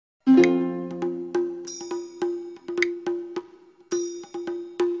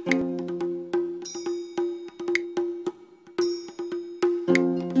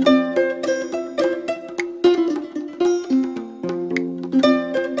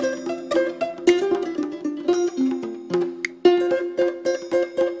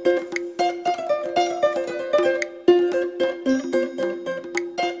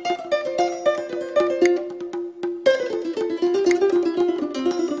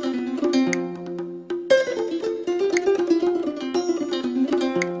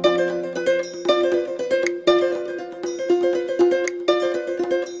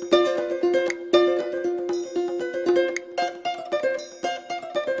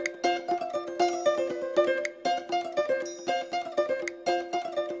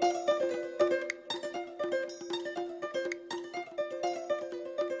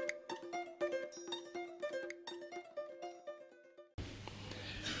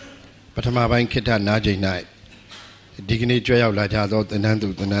ပထမပိုင်းခေတ္တနားချိန်၌ဒီကနေ့ကြွရောက်လာကြသောသင်္นานသူ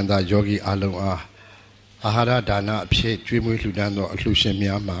သင်္นานသားယောဂီအလုံးအားအာဟာရဒါနအဖြစ်ကျွေးမွေးလှူဒါန်းသောအလှူရှင်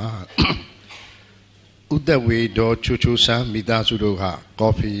များမှာဥဒဝေဒေါ်ချူချူဆန်းမိသားစုတို့က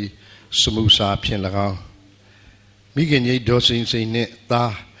ကော်ဖီစမူစာဖြင့်၎င်းမိခင်ကြီးဒေါ်စိန်စိန်နှင့်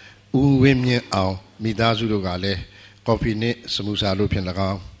သားဦးဝင်းမြင့်အောင်မိသားစုတို့ကလည်းကော်ဖီနှင့်စမူစာတို့ဖြင့်၎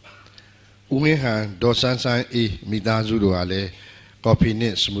င်းဦးဝင်းဟန်ဒေါ်ဆန်းဆန်းအေးမိသားစုတို့ကလည်းကော်ဖီနှ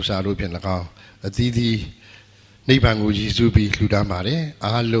င့်စမူစာတို့ဖြင့်၎င်းအသီးသီးနိဗ္ဗာန်ကိုရည်စူးပြီးလှူဒါန်းပါတယ်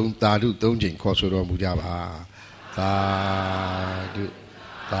အားလုံးသာဓု၃ချိန်ခေါ်ဆိုတော်မူကြပါသာဓု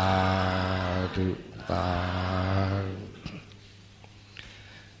သာဓုသာ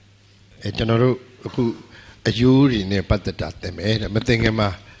ကျွန်တော်တို့အခုအယိုးတွေနဲ့ပတ်သက်တာသင်မယ်တဲ့မသင်ခင်မှာ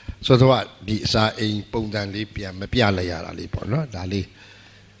စောစောကဒီအစာအိမ်ပုံစံလေးပြန်မပြလိုက်ရတာလေးပေါ့နော်ဒါလေး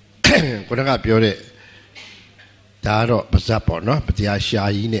ကိုယ်ကပြောတဲ့ဒါတော့ပါဇက်ပေါ့နော်တရားရှာ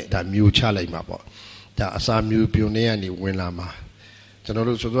ကြီးနဲ့ဒါမျိုးချလိုက်မှာပေါ့ဒါအစာမျိုးပြုံနေကနေဝင်လာမှာကျွန်တော်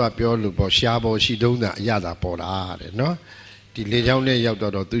တို့ဆိုတော့ပြောလို့ပေါ့ရှားပေါ်ရှိတုံးတာအရသာပေါ်တာတဲ့နော်ဒီလေချောင်းနဲ့ရောက်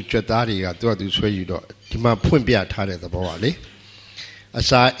တော့သူကြွက်သားတွေကသူဆွဲယူတော့ဒီမှာဖွင့်ပြထားတဲ့သဘောပါလေအ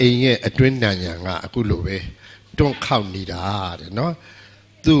စာအိမ်ရဲ့အတွင်းနံရံကအခုလိုပဲတွန့်ခောက်နေတာတဲ့နော်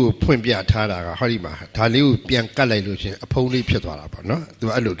သူ့ကိုဖွင့်ပြထားတာကဟောဒီမှာဒါလေးကိုပြန်ကတ်လိုက်လို့ချင်းအဖုံးလေးဖြစ်သွားတာပေါ့နော်သူ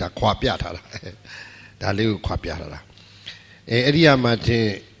အဲ့လိုဒါခွာပြထားတာဒါလေးကိုခွာပြထားတာအဲ့ဒီမှာတင်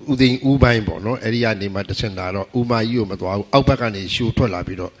ဥသိမ်ဥပိုင်းပေါ့နော်အဲ့ဒီကနေမှတဆင်လာတော့ဥမာကြီးကိုမသွားဘူးအောက်ဘက်ကနေရှူထွက်လာ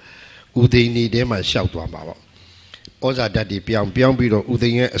ပြီးတော့ဥသိမ်နေထဲမှာရှောက်သွားမှာပေါ့ဩဇာဓာတ်တွေပြောင်းပြီးတော့ဥသိ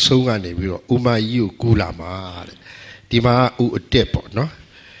မ်ရဲ့အဆုံးကနေပြီးတော့ဥမာကြီးကိုကူးလာမှာတဲ့ဒီမှာဥအတက်ပေါ့နော်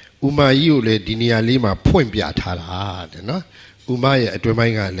ဥမာကြီးကိုလည်းဒီနေရာလေးမှာဖွင့်ပြထားတာတဲ့နော်ဥမာရဲ့အတွင်းပို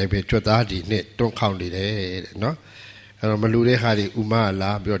င်းကလည်းပဲကြွက်သားတွေနဲ့တွန်းခေါက်နေတယ်တဲ့နော်အဲ့တော့မလူတဲ့ဟာတွေဥမာ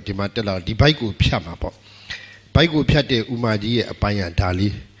လာပြီးတော့ဒီမှာတက်လာဒီဘိုက်ကိုဖြတ်မှာပေါ့ဘိုက်ကိုဖြတ်တဲ့ဥမာကြီးရဲ့အပိုင်းကဒါ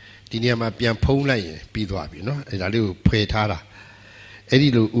လေးဒီနေရာမှာပြန်ဖုံးလိုက်ရင်ပြီးသွားပြီနော်အဲ့ဒါလေးကိုဖယ်ထားတာအဲ့ဒီ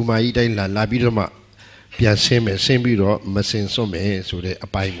လိုဥမာကြီးတိုင်းလာပြီးတော့မှပြန်ဆင်းမယ်ဆင်းပြီးတော့မစင်စွန့်မယ်ဆိုတဲ့အ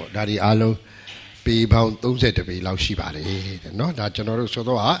ပိုင်းပေါ့ဒါဒီအားလုံးပေပေါင်း32ပေလောက်ရှိပါတယ်တဲ့နော်ဒါကျွန်တော်တို့ဆို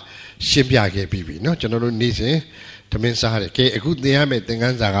တော့ရှင်းပြခဲ့ပြီးပြီနော်ကျွန်တော်တို့နေ့စဉ်ဓမင်းစားတယ်ကဲအခုသင်ရမယ့်သင်ခ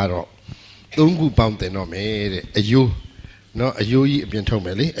န်းစာကတော့3ခုပေါင်းသင်တော့မယ်တဲ့အယိုးနော်အယိုးကြီးအပြင်ထုတ်မ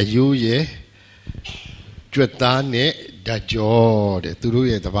ယ်လေအယိုးရဲ့ကြွက်သားနဲ့ဓာကြောတဲ့သူတို့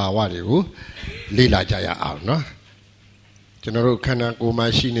ရဲ့သဘာဝတွေကိုလေ့လာကြရအောင်နော်ကျွန်တော်တို့ခန္ဓာကိုယ်မှာ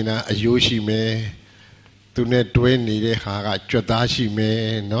ရှိနေတာအယိုးရှိမယ်သူနဲ့တွဲနေတဲ့ဟာကကြွက်သားရှိမယ်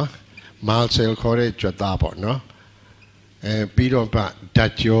နော်မာဆယ်ခေါ်တဲ့ကြွက်သားပေါ့နော်ပြီးတော့ဓာ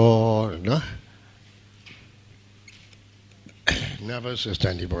ကြောနော် nervous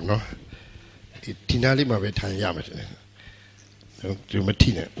system ဒီပေါ့နော်ဒီနားလေးမှာပဲထိုင်ရမှာဒီမထီ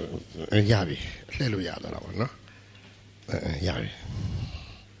နဲ့ရပြီလှည့်လို့ရတော့တာပေါ့နော်ရပြီ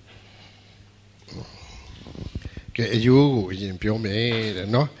ကဲအယိုးကိုအရင်ပြောမယ်တဲ့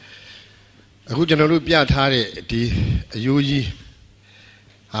နော်အခုကျွန်တော်တို့ပြထားတဲ့ဒီအယိုးကြီး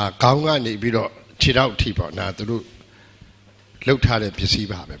ဟာခေါင်းကနေပြီးတော့ခြေထောက်ထိပေါ့နာသူတို့လှုပ်ထားတဲ့ပစ္စည်း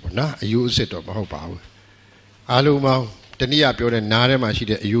ပါပဲပေါ့နော်အယိုးအစ်စ်တော့မဟုတ်ပါဘူးအားလုံးပေါင်းတနည်းပြောတဲ့နားထဲမှာရှိ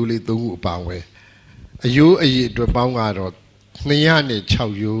တဲ့အယိုးလေး3ခုအပါဝင်အယိုးအရေအတွက်ပေါင်းကတော့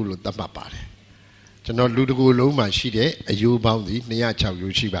206ရိုးလို့သတ်မှတ်ပါတယ်ကျွန်တော်လူတကူလုံးမှာရှိတဲ့အယိုးပေါင်းစီ206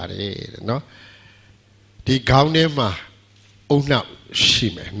ရိုးရှိပါတယ်တဲ့နော်ဒီခေါင်းထဲမှာအုံနောက်ရှိ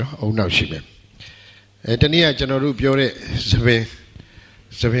မယ်နော်အုံနောက်ရှိမယ်တနည်းကျွန်တော်တို့ပြောတဲ့သပ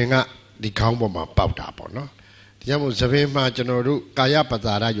င်ကဒီခေါင်းပေါ်မှာပေါက်တာပေါ့နော်ဒီကြောင့်မို့သပင်မှာကျွန်တော်တို့ကာယပ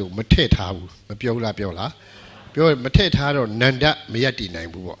ဇာရယုံမထည့်ထားဘူးမပြောလားပြောမထည့်ထားတော့နန္ဒမယက်တည်နိုင်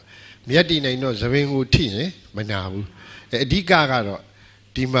ဘူးပေါ့မယက်တည်နိုင်တော့သပင်ကိုထိရင်မနာဘူးအဓိကကတော့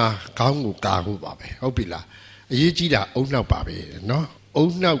ဒီမှာခေါင်းကိုကာဖို့ပါပဲဟုတ်ပြီလားအရေးကြီးတာအုံနောက်ပါပဲနော်အုံ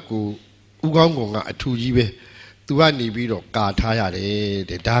နောက်ကိုဥကောင်းကောင်ကအထူကြီးပဲသူကနေပြီးတော့ကာထားရတယ်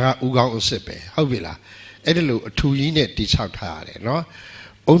တဲ့ဒါကဥကောင်းအစ်စ်ပဲဟုတ်ပြီလားအဲ့ဒါလို့အထူကြီးနဲ့တိဆောက်ထားရတယ်နော်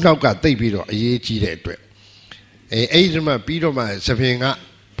အုံနောက်ကတိတ်ပြီးတော့အရေးကြီးတဲ့အတွက်အဲ့ဒီမှာပြီးတော့မှသပင်က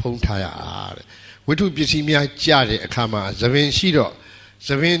ဖုံးထားရတာတဲ့ဝိထုပစ္စည်းများကြားတဲ့အခါမှာသပင်ရှိတော့သ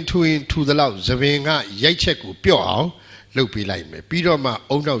ပင်ထူရင်ထူသလောက်သပင်ကရိုက်ချက်ကိုပြော့အောင်လှုပ်ပေးလိုက်မယ်ပြီးတော့မှ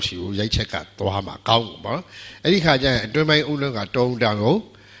အုံနောက်စီကိုရိုက်ချက်ကသွားမှာကောင်းဘူးပေါ့အဲ့ဒီခါကျရင်အတွင်းပိုင်းအုံလုံးကတုံးတောင်ကို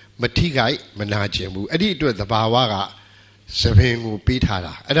မထိခိုက်မနာကျင်ဘူးအဲ့ဒီအတွက်သဘာဝကသပင်ကိုပေးထား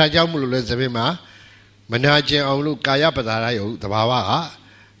တာအဲ့ဒါကြောင့်မလို့လဲသပင်မှာမနာကျင်အောင်လို့ကာယပဇာရယုံသဘာဝက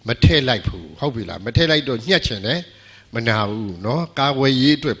မထည့်လိုက်ဘူးဟုတ်ပြီလားမထည့်လိုက်တော့ညှက်ချင်တယ်မနာဘူးเนาะကာဝယ်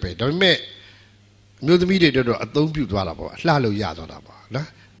ရေးအတွက်ပဲဒါပေမဲ့မျိုးသမီးတွေတော့အသုံးပြုသွားတာပေါ့လှလို့ရသွားတာပေါ့နော်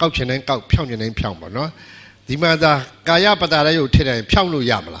ကောက်ချင်တိုင်းကောက်ဖြောင်းချင်တိုင်းဖြောင်းပေါ့နော်ဒီမှာသာကာယပဇာရယုံထည့်တယ်ဖြောင်းလို့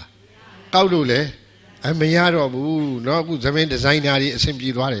ရမလားကောက်လို့လေ မရတော့ဘူးเนาะအခုသမင်းဒီဇိုင်နာတွေအဆင်ပြေ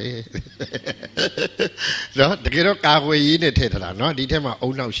သွားတယ်เนาะတကယ်တော့ကာကွယ်ရေးနဲ့ထည့်ထားတာเนาะဒီထဲမှာ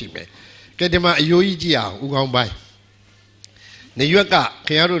အုံနောက်ရှိမယ်ကဲဒီမှာအယိုးကြီးကြည့်အောင်ဥကောင်းပိုင်းနေရွက်ကခ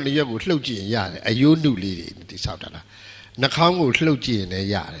င်ဗျားတို့နေရွက်ကိုလှုပ်ကြည့်ရင်ရတယ်အယိုးနုလေးတွေတိဆောက်ထားတာနှာခေါင်းကိုလှုပ်ကြည့်ရင်လည်း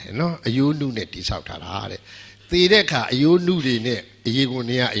ရတယ်เนาะအယိုးနုနဲ့တိဆောက်ထားတာတဲ့သေတဲ့အခါအယိုးနုတွေနဲ့အရေကုန်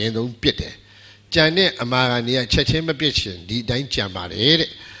တွေကအရင်ဆုံးပြစ်တယ်ကြံတဲ့အမာခံတွေကချက်ချင်းမပြစ်ချင်ဒီအတိုင်းကြံပါတယ်တဲ့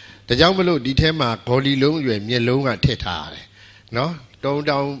ဒါကြောင့်မလို့ဒီထဲမှာဂေါ်လီလုံးအရွယ်မျက်လုံးကထည့်ထားရတယ်နော်တုံ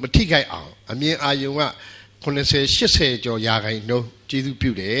တောင်မထိခိုက်အောင်အမြင်အာယုံက80 80ကျော်ရာခိုင်နှုန်းကျေးဇူး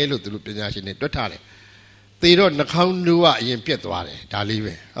ပြုတယ်လို့သူတို့ပညာရှင်တွေတွက်ထားတယ်သေတော့နှာခေါင်းနှိုးကအရင်ပြက်သွားတယ်ဒါလေး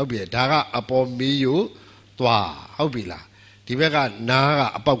ပဲဟုတ်ပြီဒါကအပေါ်မေးယူသွားဟုတ်ပြီလားဒီဘက်ကနားက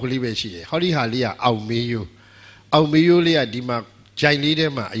အပေါက်ကလေးပဲရှိတယ်ဟောဒီဟာလေးကအောက်မေးယူလေးကဒီမှာဂျိုင်လေးထဲ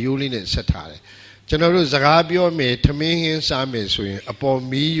မှာအယိုးလေးနဲ့ဆက်ထားတယ်ကျွန်တော်တို့စကားပြောမယ်ထမင်းဟင်းစားမယ်ဆိုရင်အပေါ်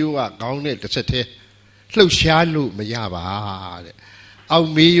မီးရိုးကခေါင်းနဲ့တစ်ဆက်တည်းလှုပ်ရှားလို့မရပါတဲ့အောက်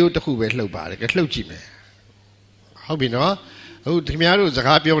မီးရိုးတစ်ခုပဲလှုပ်ပါတယ်ကဲလှုပ်ကြည့်မယ်ဟုတ်ပြီနော်အခုခင်ဗျားတို့စ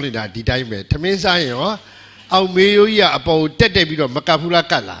ကားပြောနေတာဒီတိုင်းပဲထမင်းစားရင်ရောအောက်မီးရိုးကြီးကအပေါ်တက်ပြီးတော့မကပ်ဘူးလား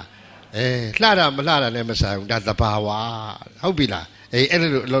ကတ်လားလှတာမလှတာနဲ့မဆိုင်ဘူးဒါသဘာဝဟုတ်ပြီလားအဲ့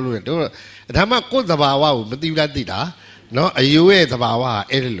လိုအလုပ်လုပ်တယ်ဒါမှကိုယ်သဘာဝကိုမသိဘူးလားသိလားနော်အယိုးရဲ့သဘာဝ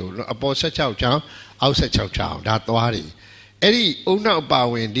အဲ့ဒီလိုအပေါ်16ချောင်းအောက်16ချောင်းဒါသွားတယ်အဲ့ဒီအုံနောက်ပါ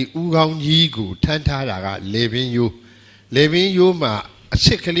ဝင်ဒီဥကောင်းကြီးကိုထမ်းထားတာကလေပင်ယိုးမှာအစ်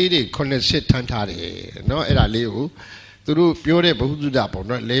စ်ကလေးတွေ9စစ်ထမ်းထားတယ်နော်အဲ့ဒါလေးကိုသူတို့ပြောတဲ့ဘုဟုတုဒပေါ့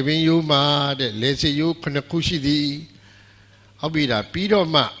နော်လေပင်ယိုးမှာတဲ့လေစစ်ယိုး9ခုရှိသည်ဟုတ်ပြီလားပြီးတော့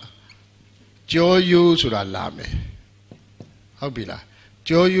မှကြောယိုးဆိုတာလာမယ်ဟုတ်ပြီလား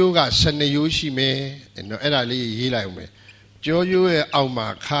ကြောယိုးက12ယိုးရှိမယ်နော်အဲ့ဒါလေးရေးလိုက်အောင်မယ်ကြောယိုးရဲ့အောက်မှာ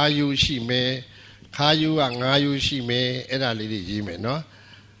ခါယိုးရှိမယ်ခါယိုးက9ယိုးရှိမယ်အဲ့ဒါလေးတွေရေးမယ်နော်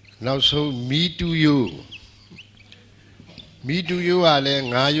နောက်ဆုံးမီတူယိုးကလည်း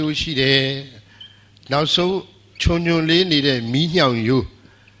9ယိုးရှိတယ်နောက်ဆုံးခြုံလေးနေတဲ့မီးညောင်ယိုး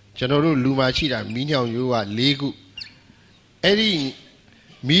ကျွန်တော်တို့လူမှာရှိတာမီးညောင်ယိုးက4ခုအဲ့ဒီ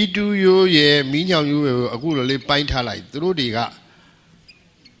မီတူယိုးရဲ့မီးညောင်ယိုးကိုအခုလိုလေးပိုင်းထားလိုက်သူတို့တွေက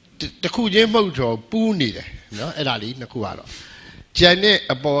တခုချင်းမှုတ်တော့ပူးနေတယ်နော်အဲ့ဒါလေးနှစ်ခုကတော့ကြံတဲ့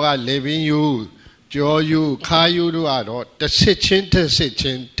အပေါ်ကလေပင်ယိုးကြောယိုးခါယိုးတို့ကတော့တစ်စစ်ချင်း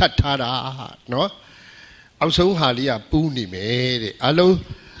ထပ်ထားတာနော်အောက်ဆုံးဟာလေးကပူးနေမယ်တဲ့အလုံး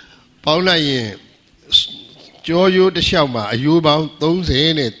ပေါင်းလိုက်ရင်ကြောယိုးတစ်လျှောက်မှာအယိုးပေါင်း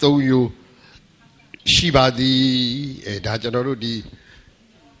33ယိုးရှိပါသည်ဒါကျွန်တော်တို့ဒီ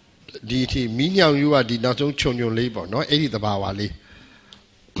အထိမီးညောင်ယိုးကဒီနောက်ဆုံးခြုံလေးပေါ့နော်အဲ့ဒီသဘာဝလေး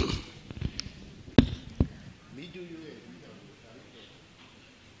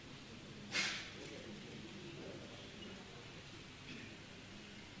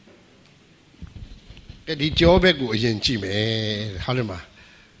ဒီကြောဘက်ကိုအရင်ကြည့်မယ်ဟုတ်တယ်မ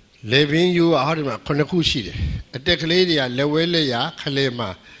လေပင်ယိုးဟုတ်တယ်မ9ခုရှိတယ်အတက်ကလေးတွေကလက်ဝဲလက်ရခလဲမှာ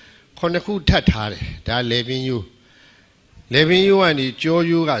9ခုထပ်ထားတယ်ဒါလေပင်ယိုးကနေကြော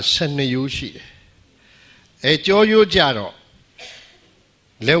ယိုးက12ယိုးရှိတယ်ကြောယိုးကြတော့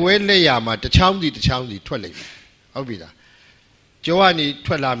လက်ဝဲလက်ရမှာတစ်ချောင်းစီထွက်လိမ့်မယ်ဟုတ်ပြီလားကြောကနေ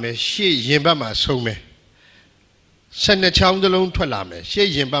ထွက်လာမယ်ရှေ့ရင်ဘက်မှာဆုံးမယ်12ချောင်းသလုံးထွက်လာမယ်ရှေ့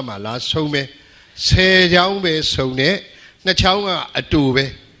ရင်ဘက်မှာလာဆုံးမယ်10ချောင်းပဲစုံတဲ့2ချောင်းကအတူပဲ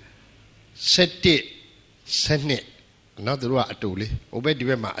17 12နော်သူတို့ကအတူလေးဟိုဘက်ဒီ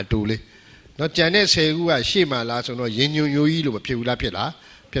ဘက်မှာအတူလေးနော်ကြံတဲ့10ခုကရှေ့မှာလားဆိုတော့ရင်ညွညိုကြီးလို့မဖြစ်ဘူးလားဖြစ်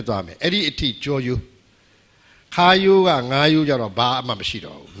သွားမယ်အဲ့ဒီအထိကြောယိုးခါယိုးက9ယိုးကြတော့ဘာမှမရှိ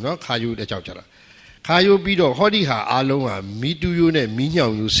တော့ဘူးနော်ခါယိုးတဲ့ကြောက်ကြတော့ခါယိုးပြီးတော့ဟောဒီဟာအားလုံးကမီတူယိုးနဲ့မီးညော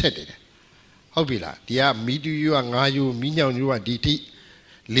င်ယိုးဆက်တယ်ဟုတ်ပြီလားဒီကမီတူယိုးက9ယိုးမီးညောင်ယိုးကဒီထိ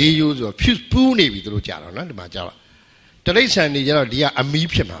4ယိုးဆိုတော့ဖြူပူးနေပြီသူတို့ကြာတော့နော်ဒီမှာကြာတော့တရိတ်ဆန်နေကြတော့ဒီကအမီး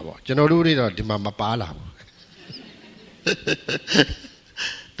ဖြစ်မှာပေါ့ကျွန်တော်တို့တွေတော့ဒီမှာမပါလာဘူး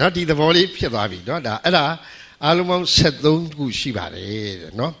နော်ဒီသဘောလေးဖြစ်သွားပြီနော်ဒါအဲ့ဒါအားလုံးပေါင်း73ခုရှိပါတယ်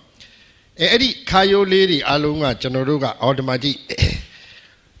တဲ့နော်အဲ့ဒီခါယိုးလေးတွေအားလုံးကကျွန်တော်တို့ကအော်တိုမက်တစ်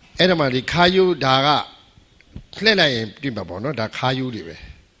အဲ့ဒါမှဒီခါယိုးဒါကလှည့်လိုက်ရင်ပြင်မှာပေါ့နော်ဒါခါယိုးတွေပဲ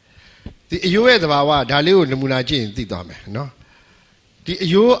ဒီအယိုးရဲ့သဘာဝဒါလေးကိုနမူနာကြည့်ရင်သိသွားမယ်နော်ဒီအ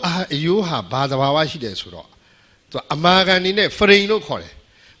ယိုးဟာဘာသဘာဝရှိတယ်ဆိုတော့သူအမာခံနေနဲ့ဖရိန်လို့ခေါ်တယ်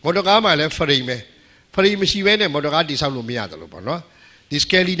မော်တော်ကားမှာလည်းဖရိန်မရှိဘဲနဲ့မော်တော်ကားတိဆောက်လို့မရတယ်လို့ပေါ့နော်ဒီစ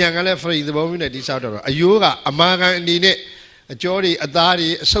ကယ်လီတန်ကလည်းဖရိန်သဘောမျိုးနဲ့တိဆောက်တော့အယိုးကအမာခံအနေနဲ့အကြောတွေအသားတွေ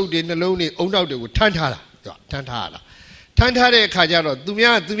အဆုပ်တွေနှလုံးတွေအုံနောက်တွေကိုထမ်းထားတာထမ်းထားတဲ့အခါကျတော့သူ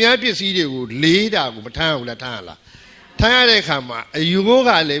များပစ္စည်းတွေကိုလေးတာကိုမထမ်းဘူးလားထမ်းရလားထမ်းရတဲ့အခါမှာအယိုးက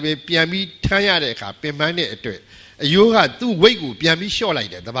လည်းပဲပြန်ပြီးထမ်းရတဲ့အခါပင်ပန်းတဲ့အတွက်အယိုးကသူ့ weight ကိုပြန်ပြီးလျှော့လိုက်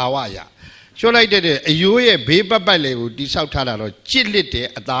တယ်သဘာဝအရာ လျှော့လိုက်တဲ့အယိုးရဲ့ဘေးပတ်ပတ်လေကိုတိဆောက်ထားတာတော့ကြစ်လစ်တဲ့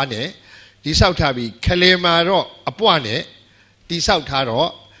အသားနဲ့တိဆောက်ထားပြီးခလဲမာတော့အပွားနဲ့တိဆောက်ထားတော့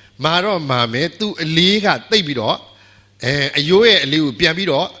မာတော့မာမယ်သူ့အလေးကတိတ်ပြီးတော့အယိုးရဲ့အလေးကိုပြန်ပြီး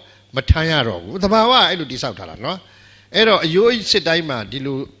တော့မထမ်းရတော့ဘူးသဘာဝအဲ့လိုတိဆောက်ထားတာနော်အဲ့တော့အယိုးစစ်တိုင်းမှာဒီ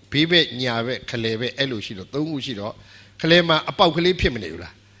လိုဘေးဘက်ညာဘက်ခလဲဘက်အဲ့လိုရှိတော့သုံးခုရှိတော့ခလဲမာအပေါက်ကလေးဖြစ်မနေဘူး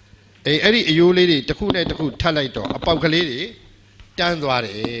လားအဲ့ဒီအယိုးလေးတွေတစ်ခုနဲ့တစ်ခုထပ်လိုက်တော့အပေါက်ကလေးတွေတန်းသွားတ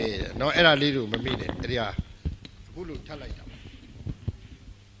ယ်နော်အဲ့ဒါလေးတို့မမိနဲ့အဲ့ဒီဟာအခုလို့ထပ်လိုက်တာ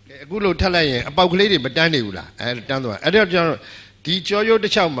ကဲအခုလို့ထပ်လိုက်ရင်အပေါက်ကလေးတွေမတန်းနေဘူးလားတန်းသွားအဲ့တော့ကျွန်တော်ဒီကြောရိုးတ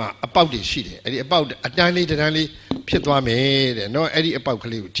စ်ချောင်းမှာအပေါက်တွေရှိတယ်အဲ့ဒီအပေါက်အတန်းလေးတန်းလေးဖြစ်သွားမယ်တဲ့နော်အဲ့ဒီအပေါက်က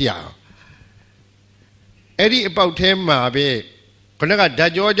လေးကိုကြည့်အောင်အဲ့ဒီအပေါက်ထဲမှာပဲခဏကဓာ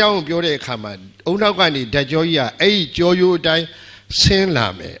တ်ကြောအကြောင်းကိုပြောတဲ့အခါမှာအုံနောက်ကနေဓာတ်ကြောကြီးကအဲ့ဒီကြောရိုးအတိုင်းဆင်းလာ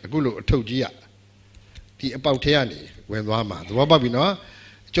မယ်အခုလို့အထုပ်ကြီးကဒီအပေါက်ထဲကနေဝင်သွားမှာသဘောပေါက်ပြီနော်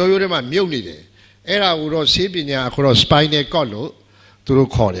ကြောရိုးထဲမှာမြုပ်နေတယ်အဲ့ဒါကိုတော့ဆေးပညာအခုတော့ spinal cord လို့သူတို့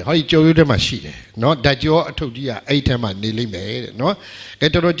ခေါ်တယ်ဟောဒီကြောရိုးထဲမှာရှိတယ်နော်ဓာတ်ကြောအထုပ်ကြီးကအဲ့ဒီထဲမှာနေလိမ့်မယ်တဲ့နော်ကဲ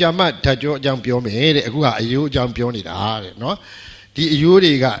တော်တော်ကြာမှဓာတ်ကြောအကြောင်းပြောမယ်တဲ့အခုကအယိုးအကြောင်းပြောနေတာတဲ့နော်ဒီအယိုး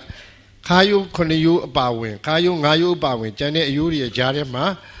တွေကခါယိုး9ယိုးအပါဝင်ခါယိုး9ယိုးအပါဝင်ကျန်တဲ့အယိုးတွေကြားထဲမှာ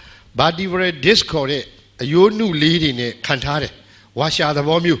vertebral disc ခေါ်တဲ့အယိုးနုလေးတွေနဲ့ခံထားတယ်ဝါရှာသ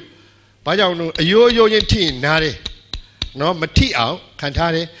ဘောမျိုးဘာကြောင့်လို့အယိုးချင်းထိရင်နားတယ်နော်မထိအောင်ခံ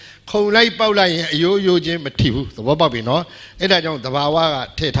ထားတယ်ခုံလိုက်ပေါက်လိုက်ရင်အယိုးချင်းမထိဘူးသဘောပေါက်ပြီနော်အဲ့ဒါကြောင့်သဘာဝက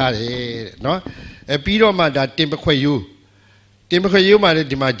ထည့်ထားတယ်တဲ့နော်ပြီးတော့မှဒါတင်ပခွက်ယိုးမှာလည်း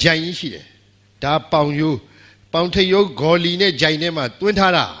ဒီမှာဂျိုင်ကြီးရှိတယ်ဒါပေါင်ယိုးပေါင်ထိပ်ယိုးဂေါ်လီနဲ့ဂျိုင်ထဲမှာတွင်း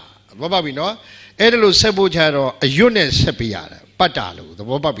ထားတာသဘောပေါက်ပြီနော်အဲ့ဒါလို့ဆက်ဖို့ချတော့အရွတ်နဲ့ဆက်ပေးရတယ်ပတ်တာလို့သ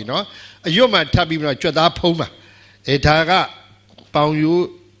ဘောပေါက်ပြီနော်အရွတ်မှာထပ်ပြီးတော့ကြွက်သားဖုံးမှာဒါကပေါင်ယိုး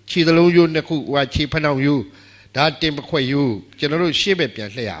ခြေသလုံးယိုးနှစ်ခုဟိုခြေဖနှောင်ယိုးဒါတင်ပခွက်ယိုးကျွန်တော်တို့ရှေ့ဘက်ပြန်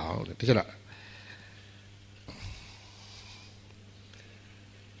လှည့်ရအောင်တချို့လား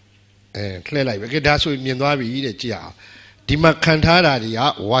လှည့်လိုက်ပဲဒါဆိုမြင်သွားပြီတဲ့ကြည့်အောင်ဒီမှာခံထားတာတွေက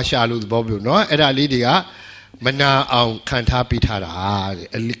ဝါရှာလို့သဘောပြောနော်အဲ့ဒါလေးတွေကမနာအောင်ခံထားပေးထားတာ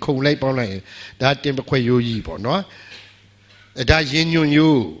တဲ့ခုံလိုက်ပေါင်းလိုက်ရင်ဒါတင်ပခွက်ယိုးကြီးပေါ့နော်ဒါရင်ညွန်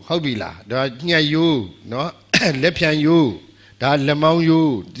ယိုးဟုတ်ပြီလားဒါညှက်ယိုးနော်လက်ဖြံယိုးဒါလက်မောင်း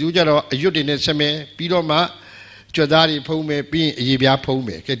ယိုးဒီကြတော့အရွတ်တွေနဲ့ဆက်မယ်ပြီးတော့မှကြွက်သားတွေဖုံးမယ်ပြီးရင်အရေပြားဖုံးမ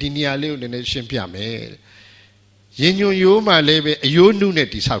ယ်ကဲဒီနေရာလေးကိုနည်းနည်းရှင်းပြမယ်ရင်ညွန်ယိုးမှလည်းပဲအယိုးနုနဲ့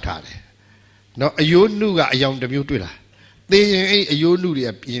တိဆောက်ထားတယ်နော်အယိုးနုကအယောင်တစ်မျိုးတွေ့လားသေရင်အဲ့အယိုးနုတွေက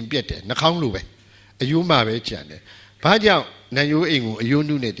ပြင်ပြက်တယ်နှာခေါင်းလိုပဲအယိုးမှပဲကြံတယ်ဘာကြောင့်နံယိုးအိမ်ကိုအယိုး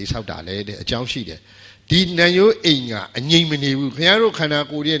နုနဲ့တိဆောက်တာလဲတဲ့အကြောင်းရှိတယ်ဒီနံယိုးအိမ်ကအငြိမ်မနေဘူးခင်ဗျားတို့ခန္ဓာ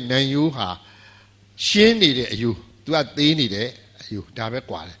ကိုယ်ရဲ့နံယိုးဟာရှင်းနေတဲ့အယိုးသူကသေးနေတဲ့အယိုးဒါပဲ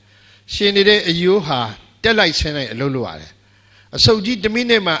ကွာတယ်ရှင်နေတဲ့အယိုးဟာတက်လိုက်ဆင်းလိုက်အလုပ်လုပ်ရတယ်အဆုပ်ကြီး1မိ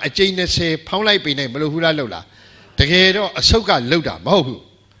နစ်မှာအကြိမ်20ဖောင်းလိုက်ပိန်လိုက်မလို့ဘူးလားလုပ်လားတကယ်တော့အဆုပ်ကလှုပ်တာမဟုတ်ဘူး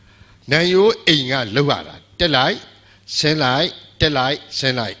နံယိုးအိမ်ကလှုပ်ရတာတက်လိုက်ဆင်းလိုက်တက်လိုက်ဆ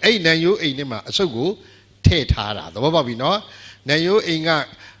င်းလိုက်အဲ့နံယိုးအိမ်ထဲမှာအဆုပ်ကိုထည့်ထားတာသဘောပေါက်ပြီနော်နံယိုးအိမ်က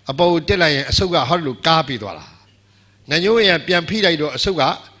အပေါ်တက်လိုက်ရင်အဆုပ်ကဟောလို့ကားပြီးသွားတာနံယိုးအိမ်ကပြန်ဖိလိုက်တော့အဆုပ်က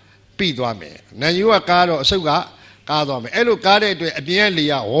ပြီးသွားမယ်နံယိုးကကားတော့အဆုပ်ကကားသွားမယ်အဲ့လိုကားတဲ့အတွက်အပြင်ကလေ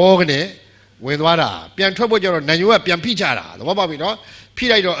ကဝေါကနေဝင်သွားတာပြန်ထွက်ဖို့ကြတော့နံယိုးကပြန်ဖိချတာသဘောပေါက်ပြီနော်ဖိ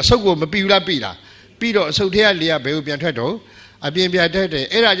လိုက်တော့အဆုပ်ကိုမပြီးဘူးလားပြီးတာပြီးတော့အဆုပ်ထဲကလေကဘယ်ကိုပြန်ထွက်တော့အပြင်ပြန်ထွက်တယ်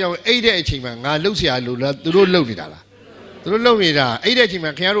အဲ့ဒါကြောင့်အိတ်တဲ့အချိန်မှာငါလှုပ်เสียလို့လားသူတို့လှုပ်နေတာလားသူတို့လှုပ်နေတာအိတ်တဲ့အချိန်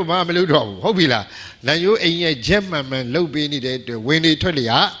မှာခင်ဗျားတို့ဘာမှမလှုပ်တော့ဘူးဟုတ်ပြီလားနံယိုးအိမ်ရဲ့ဂျက်မှန်မှန်လှုပ်ပေးနေတဲ့အတွက်ဝင်နေထွက်လေ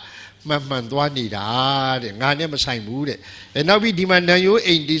ကမှန်မှန်သွားနေတာတဲ့ငါနဲ့မဆိုင်ဘူးတဲ့နောက်ပြီးဒီမှာနံယိုး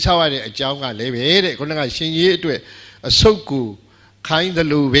အိမ်တိဆောက်ရတဲ့အကြောင်းကလည်းပဲတဲ့ခုနကရှင်ကြီးအတွက်အဆုပ်ကိုခိုင်းသ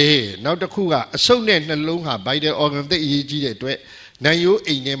လိုပဲနောက်တစ်ခုကအဆုပ်နဲ့နှလုံးဟာ vital organ သိအရေးကြီးတဲ့အတွက်နံယိုး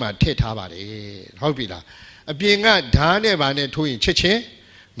အိမ်ထဲမှာထည့်ထားပါတယ်ဟုတ်ပြီလားအပြင်ကဓာတ်နဲ့ဗာနဲ့ထိုးရင်ချက်ချင်း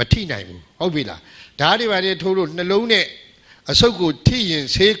မထိနိုင်ဘူးဟုတ်ပြီလားဓာတ်တွေဗာနဲ့ထိုးလို့နှလုံးနဲ့အဆုပ်ကိုထိရင်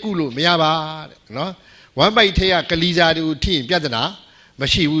ဆေးကုလို့မရပါတဲ့နော်ဝမ်းပိုက်ထဲကကလီစာတွေကိုထိရင်ပြဿနာမ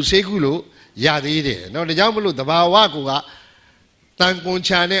ရှိဘူးဆေးကုလို့ရသေးတယ်နော်ဒါကြောင့်မလို့သဘာဝကိုကတန်ကွန်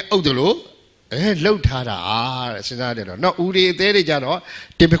ချာနဲ့အုပ်တယ်လို့လှုပ်ထားတာတဲ့စဉ်းစားတယ်တော့နော်ဦးတွေအသေးတွေကြတော့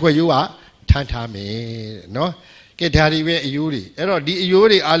တင်ပခွက်ယိုးကထမ်းထားမယ်တဲ့နော်ကဲဒါတွေပဲအယိုးတွေအဲ့တော့ဒီအယိုး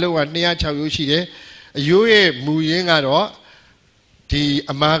တွေအလုံးက206ယိုးရှိတယ်အယိုးရဲ့မူရင်းကတော့ဒီ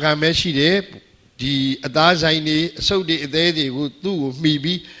အမာခံပဲရှိတယ်ဒီအသားဆိုင်တွေအဆုပ်တွေအသေးတွေကိုသူ့ကိုမှီ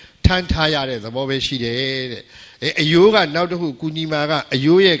ပြီးထမ်းထားရတဲ့သဘောပဲရှိတယ်တဲ့အယိုးကနောက်တစ်ခုကုညီမာကအ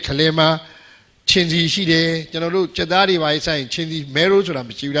ယိုးရဲ့ခလဲမှာချင်းစီရှိတယ်ကျွန်တော်တို့စက်သားတွေပါဆိုင်ချင်းစီမဲရိုးဆိုတာ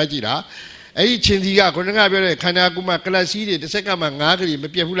မရှိဘူးလားကြည်လားအဲ့ဒီချင်းစီကခုနကပြောတဲ့ခန္ဓာကိုယ်မှာကလပ်စီးတွေတစ်စက္ကန့်မှာ9ကလေးမ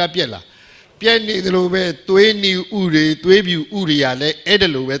ပြတ်ဘူးလားပြက်လား ပြက်နေတယ်လို့ပဲသွေးနီဥတွေသွေးပြူဥတွေကလည်းအဲ့ဒါ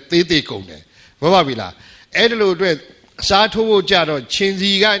လိုပဲသေးသေးကုန်တယ်ဘောပါပြီလားအဲ့ဒါလိုအတွက်အစားထိုးဖို့ကြတော့ချင်း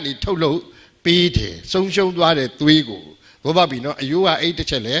စီကနေထုတ်လို့ပေးတယ်ဆုံးရှုံးသွားတဲ့သွေးကိုဘောပါပြီနော်အယိုးကအဲ့တစ်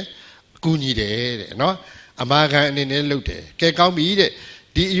ချက်လဲကူညီတယ်တဲ့နော်အမာခံအနေနဲ့လုပ်တယ်ကဲကောင်းပြီတဲ့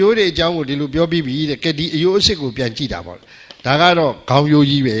ဒီအယိုးတွေအကြောင်းကိုဒီလိုပြောပြီးပြီတဲ့ကဲဒီအယိုးအစ်စ်ကိုပြန်ကြည့်တာပေါ့ဒါကတော့ခေါင်းယိုး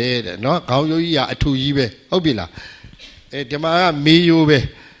ကြီးပဲတဲ့နော်ခေါင်းယိုးကြီးကအထူကြီးပဲဟုတ်ပြီလားဒီမှာကမေးယိုးပဲ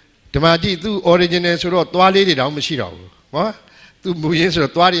ဒီမှာကြည့်သူ original ဆိုတော့သွားလေးတွေတောင်မရှိတော့ဘူးဟောသူမူရင်းဆို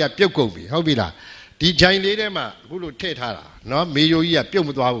တော့သွားတွေကပြုတ်ကုန်ပြီဟုတ်ပြီလားဒီဂျိုင်လေးထဲမှာအခုလိုထည့်ထားတာနော်မေယိုကြီးကပြုတ်မ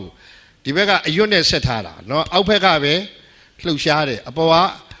သွားဘူးဒီဘက်ကအရွတ်နဲ့ဆက်ထားတာနော်အောက်ဘက်ကပဲလှုပ်ရှားတယ်အပေါ်က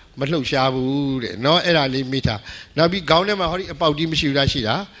မလှုပ်ရှားဘူးတဲ့နော်အဲ့ဒါလေးမိထားနောက်ပြီးခေါင်းထဲမှာဟောဒီအပေါက်ကြီးမရှိဘူးလားရှိ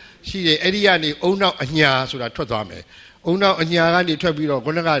တာရှိတယ်အဲ့ဒီကနေအုံနောက်အညာဆိုတာထွက်သွားမယ်အုံနောက်အညာကနေထွက်ပြီးတော့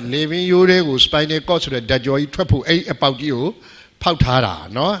ခုနကလေဗင်းရိုးတွေကို spinal cord ဆိုတဲ့ဓာတ်ကြောကြီးထွက်ဖို့အဲ့ဒီအပေါက်ကြီးကိုဖောက်ထားတာ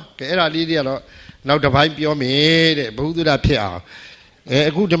နော်ကဲအဲ့ဒါလေးတွေကတော့နောက်တစ်ပိုင်းပြောမယ်တဲ့ဘုဟုတ္တဖြစ်အောင်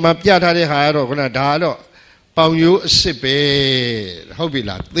အခုဒီမှာပြထားတဲ့ဟာကတော့ခုနဒါကတော့ပေါင်ရိုးအစ်စ်ပဲဟုတ်ပြီ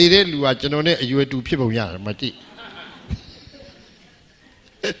လားသေတဲ့လူကကျွန်တော်နဲ့အရွယ်တူဖြစ်ပုံရတယ်မကြည့်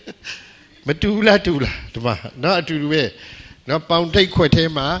မတူလားတူလားဒီမှာနော်အတူတူပဲနော်ပေါင်ထိတ်ခွက်ထဲ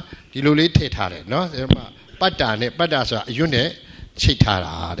မှာဒီလိုလေးထည့်ထားတယ်နော်ဒီမှာပတ်တာနဲ့ပတ်တာဆိုတာအရွတ်နဲ့ချိတ်ထား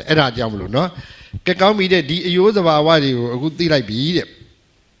တာတဲ့အဲ့ဒါကြောင့်မလို့နော်ကဲကောင်းပြီတဲ့ဒီအယိုးသဘာဝတွေကိုအခုသိလိုက်ပြီတဲ့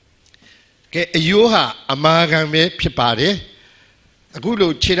ကဲအယိုးဟာအမာခံပဲဖြစ်ပါတယ်အခု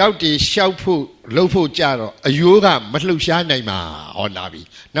လိုခြေထောက်တွေရှောက်ဖို့လှုပ်ဖို့ကြတော့အယိုးကမလှုပ်ရှားနိုင်မှာဟောလာပြီ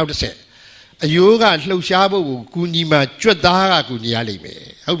နောက်တစ်ဆက်အယိုးကလှုပ်ရှားဖို့ကိုကူညီမှာကြွက်သားကကူညီရလိမ့်မယ်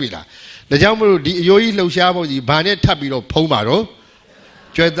ဟုတ်ပြီလားဒါကြောင့်မလို့ဒီအယိုးကြီးလှုပ်ရှားဖို့ကြီးဘာနဲ့ထပ်ပြီးတော့ဖုံးပါတော့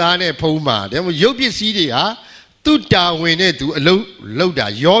ကြွက်သားနဲ့ဖုံးပါဒါမှမဟုတ်ရုပ်ပစ္စည်းတွေကသူ့တာဝန်နဲ့သူအလုံးလောက်တာ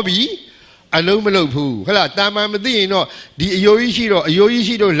ရောပြီးအလုံးမလုံးဘူးဟဲ့လားတာမန်မသိရင်တော့ဒီအယိုးကြီးရှိတော့အယိုးကြီး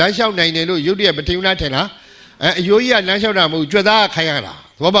ရှိတော့လမ်းလျှောက်နိုင်တယ်လို့ရုပ်တရက်မထင်ဘူးလားထင်လားအယိုးကြီးကလမ်းလျှောက်တာမဟုတ်ကြွက်သားကခိုင်းရတာ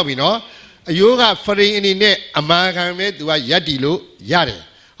သဘောပေါက်ပြီနော်အယိုးကဖရိန်အနေနဲ့အမာခံပဲသူကရက်တီလို့ရတယ်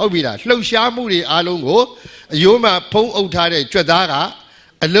ဟုတ်ပြီလားလှုပ်ရှားမှုတွေအားလုံးကိုအယိုးမှာဖုံးအုပ်ထားတဲ့ကြွက်သားက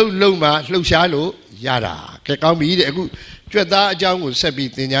အလုံးလုံးမှာလှုပ်ရှားလို့ရတာကဲကောင်းပြီတဲ့အခုကြွက်သားအကြောင်းကိုဆက်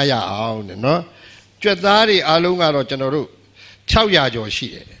ပြီးသင်ကြားရအောင်တဲ့နော်ကြွက်သားတွေအားလုံးကတော့ကျွန်တော်တို့600ကျော်ရှိ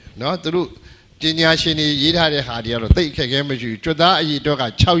တယ်နော်သူတို့ပညာရှင်တွေရေးထားတဲ့ဟာတွေကတော့သိအခက်ခဲမရှိဘူးကြွက်သားအရေးတော့က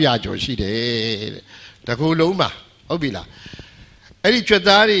600ကျော်ရှိတယ်တဲ့တကူလုံးမှာဟုတ်ပြီလားအဲ့ဒီကြွက်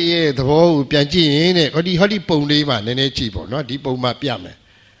သားတွေရဲ့သဘောကိုပြန်ကြည့်ရင်တဲ့ဟောဒီပုံလေးမှာနည်းနည်းကြည့်ပေါ့နော်ဒီပုံမှာပြမယ်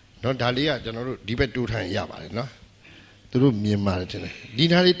နော်ဒါလေးကကျွန်တော်တို့ဒီဘက်တိုးထိုင်ရပါတယ်နော်သူတို့မြင်ပါတယ်တင်တယ်ဒီ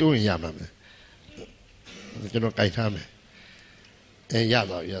နားလေးတိုးရင်ရမှာမယ်ကျွန်တော်ကြိုက်ထားမယ်ရ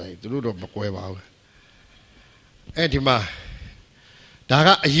သွားပြီသူတို့တော့မကွဲပါဘူးအဲ့ဒီမှာဒါက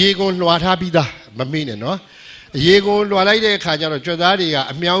အရေးကိုလွှာထားပြီးသားမမေ့နဲ့နော်အရေးကိုလွှာလိုက်တဲ့အခါကျတော့ကြွက်သားတွေက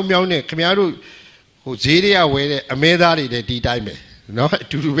အမြောင်းမြောင်းနဲ့ခင်ဗျားတို့ဟိုဈေးတွေကဝယ်တဲ့အမဲသားတွေတဲ့ဒီတိုင်းပဲနော်အ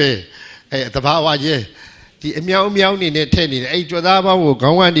တူတူပဲသဘာဝချင်းဒီအမြောင်းမြောင်းနေနဲ့ထည့်နေတယ်အဲ့ကြွက်သားပေါင်းကိုခေါ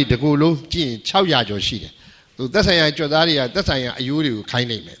င်းကနေတကူလုံးကြည့်ရင်600ကျော်ရှိတယ်သူသက်ဆိုင်ရာကြွက်သားတွေကသက်ဆိုင်ရာအယိုးတွေကိုခိုင်း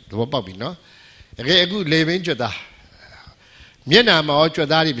နိုင်မယ်သဘောပေါက်ပြီနော်တကယ်အခုလေပင်ကြွက်သားမျက်နှာမှာရောကြွက်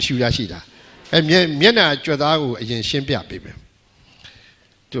သားတွေမရှိလားရှိတာမျက်နှာကြွက်သားကိုအရင်ရှင်းပြပေးမယ်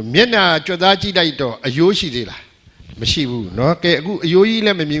သူမျက်နှာကြွက်သားကြည့်လိုက်တော့အယိုးရှိသေးလားမရှိဘူးเนาะကဲအခုအယိုးကြီးလ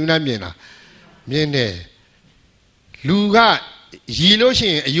ည်းမမြင်ဘူးလားမြင်လားမြင်တယ်လူကရီလို့ရှိ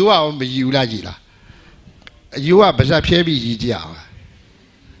ရင်အယိုးအောင်မရီဘူးလားရီလားအယိုးကပါးစပ်ဖြဲပြီးရီကြအောင်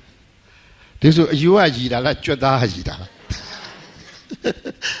ဒီဆိုအယိုးကရီတာလားကြွက်သားကရီတာလား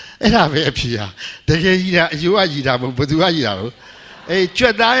အဲ့ဒါပဲအဖြေဟာတကယ်ရီတာအယိုးကရီတာမဟုတ်ဘသူကရီတာလို့ကြွ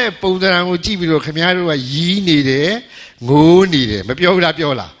က်သားရဲ့ပုံစံကိုကြည့်ပြီးတော့ခင်ဗျားတို့ကရီးနေတယ်ငိုးနေတယ်မပြောဘူးလား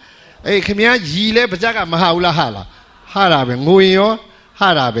ပြောလားခင်ဗျားရီလဲပါးစပ်ကမဟာဘူးလားဟာလားဟာတာပဲငိုရင်ရောဟာ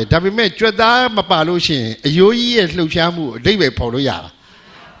တာပဲဒါပေမဲ့ကြွက်သားမပါလို့ရှိရင်အယိုးကြီးရဲ့လှုပ်ရှားမှုအတိတ်ပဲဖော်လို့ရတာ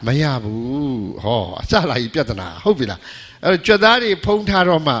မရဘူးဟောအစလာကြီးပြဿနာဟုတ်ပြီလားအဲ့ကြွက်သားတွေဖုံးထား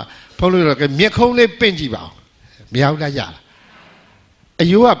တော့မှဖုံးလို့တော့မျက်ခုံးလေးပင့်ကြည့်ပါဦးမရဘူးလားရလားအ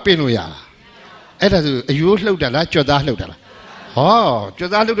ယိုးကပင့်လို့ရလားအဲ့ဒါဆိုအယိုးလှုပ်တာလားကြွက်သားလှုပ်တာလားဟောကြွ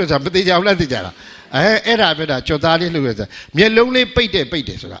က်သားလှုပ်တယ်ဆိုတာမသိကြဘူးလားသိကြလားအဲ့ဒါပဲဒါကြွက်သားလေးလှုပ်ရဆိုတာမျက်လုံးလေးပိတ်တယ်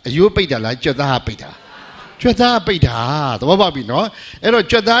ဆိုတာအယိုးပိတ်တာလားကြွက်သားကပိတ်တာကြွက်သားပိတ်တာသဘောပေါက်ပြီနော်အဲ့တော့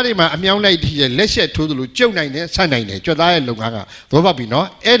ကြွက်သားတွေမှာအမြောင်းလိုက်ထီးလက်ဆက်ထိုးသလိုကျုပ်နိုင်တယ်ဆန့်နိုင်တယ်ကြွက်သားရဲ့လုပ်ငန်းကသဘောပေါက်ပြီနော်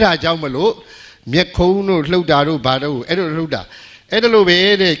အဲ့ဒါကြောင့်မလို့မျက်ခုံးတို့လှုပ်တာတို့ဘာတို့အဲ့လိုလှုပ်တာအဲ့ဒါလိုပဲ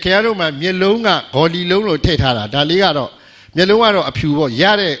တဲ့ခင်ဗျားတို့မှာမျက်လုံးကဂေါ်လီလုံးလို့ထည့်ထားတာဒါလေးကတော့မျက်လုံးကတော့အဖြူပေါ့ရ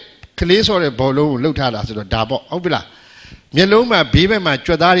တဲ့ကလေးစောတဲ့ဘောလုံးကိုလှုပ်ထားတာဆိုတော့ဒါပေါ့ဟုတ်ပြီလားမျက်လုံးမှာဘေးဘက်မှာ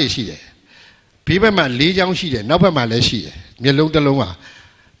ကြွက်သားတွေရှိတယ်ဘေးဘက်မှာ၄ချောင်းရှိတယ်နောက်ဘက်မှာလည်းရှိတယ်မျက်လုံးတစ်လုံးဟာ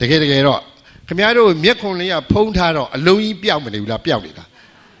တကယ်တော့ခင်ဗျားတို့မျက်ခုံလေးကဖုံးထားတော့အလုံးကြီးပြောက်မနေဘူးလားပြောက်နေတာ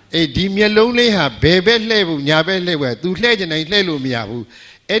ဒီမျက်လုံးလေးဟာဘယ်ဘက်လှည့်ဖို့ညာဘက်လှည့်ဖို့သူလှည့်ချင်တိုင်းလှည့်လို့မရ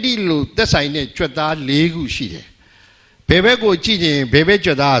ဘူးအဲ့ဒီလိုသက်ဆိုင်တဲ့ကြွက်သား၄ခုရှိတယ်ဘယ်ဘက်ကိုကြည့်ရင်ဘယ်ဘက်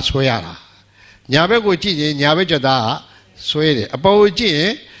ကြွက်သားကဆွဲရတာညာဘက်ကိုကြည့်ရင်ညာဘက်ကြွက်သားကဆွဲတယ်အပေါ်ကိုကြည့်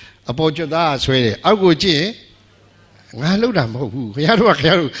ရင်အပေါ်ကြွက်သားကဆွဲတယ်အောက်ကိုကြည့်ရင်ငါလှုပ်တာမဟုတ်ဘူး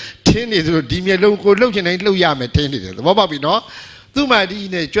ခင်ဗျားတို့ထင်းနေဆိုဒီမျက်လုံးကိုလှုပ်ချင်တိုင်းလှုပ်ရမယ်ထင်းနေတယ်သဘောပေါက်ပြီနော်သူ့မှာဒီ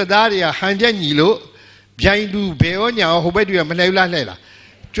နဲ့ကြွက်သားတွေကဟန်ချက်ညီလို့ဗျိုင်းတူဘယ်ရောညာဟိုဘက်တွေကမလှည့်လားလှည့်လား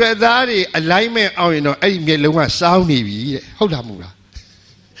ကြွက်သားတွေအလိုက်မဲ့အောင်ရင်တော့အဲ့ဒီမျက်လုံးကစောင်းနေပြီတဲ့ဟုတ်လားမဟုတ်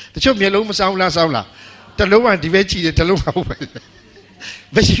လားတချို့မျက်လုံးမစောင်းလားစောင်းလားတစ်လုံးကဒီဘက်ကြည့်တယ်တစ်လုံး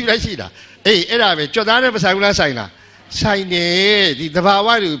ကဟုတ်ပဲမရှိလားရှိလားအေးအဲ့ဒါပဲကြွက်သားနဲ့မဆိုင်ဘူးလားဆိုင်လားဆိုင်တယ်ဒီသဘာ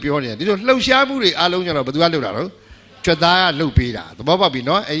ဝတွေကိုပြောနေတာဒီလိုလှုပ်ရှားမှုတွေအားလုံးကျတော့ဘယ်သူကလှုပ်တာတော့ကြွက်သားကလှုပ်ပေးတာသဘောပေါက်ပြီ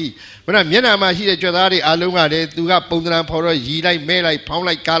နော်အဲ့ဒီဘယ်တော့မျက်နှာမှာရှိတဲ့ကြွက်သားတွေအားလုံးကလည်းသူကပုံသဏ္ဍာန်ဖော်တော့ရီလိုက်မဲလိုက်ဖောင်း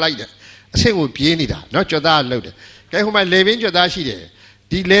လိုက်ကားလိုက်တယ်အဆင့်ကိုပြေးနေတာနော်ကြွက်သားကလှုပ်တယ်ကဲဟိုမှာလေပင်ကြွက်သားရှိတယ်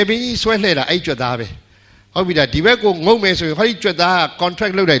ဒီလေပင်ကြီးဆွဲလှဲတာအဲ့ကြွက်သားပဲဟုတ်ပြီလားဒီဘက်ကိုငုံမယ်ဆိုရင်ဟောဒီကြွက်သားက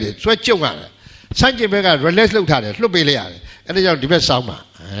contract လုပ်လိုက်တယ်ဆွဲကျုံရတယ်စန့်ကျင်ဘက်က relax လုပ်ထားတယ်လွှတ်ပေးလိုက်ရတယ်အဲ့ဒါကြောင့်ဒီဘက်စောင်းပါ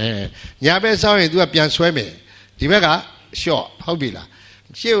ညာဘက်စောင်းရင် तू ကပြန်ဆွဲမယ်ဒီဘက်က short ဟုတ်ပြီလား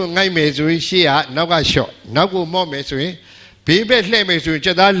ရှေ့ကိုငိုက်မယ်ဆိုရင်ရှေ့ကနောက်က short နောက်ကိုမော့မယ်ဆိုရင်ဘေးဘက်လှည့်မယ်ဆို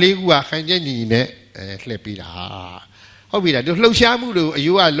ရင်ကြက်သား၄ခုကခိုင်ကျက်ညီနဲ့လှည့်ပေးတာဟုတ်ပြီလားသူလှုပ်ရှားမှုလို့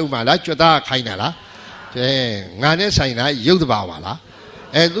အယိုးကလုံပါလားကြက်သားခိုင်တာလားငါနဲ့ဆိုင်တာရုပ်တဘာဝလား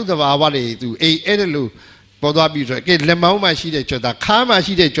သူ့တဘာဝတွေသူအဲ့ဒါလို့ပေါ်သွားပြီဆိုတော့လက်မောင်းမှာရှိတဲ့ကြက်သားခါးမှာ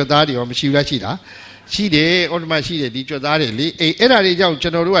ရှိတဲ့ကြက်သားတွေရောမရှိဘူးလားရှိတာရှိတယ်အော်ဒီမှာရှိတယ်ဒီကြက်သားတွေလေအဲ့ဒါတွေကြောင့်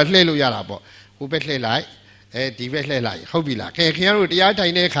ကျွန်တော်တို့ကလှည့်လို့ရတာပေါ့ဟိုဘက်လှည့်လိုက်ဒီဘက်လှည့်လိုက်ဟုတ်ပြီလားခင်ဗျားတို့တရား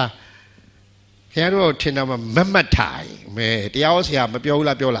ထိုင်တဲ့အခါခင်ဗျားတို့ထင်တယ်မမတ်ထိုင်မဲတရားဟောဆရာမပြော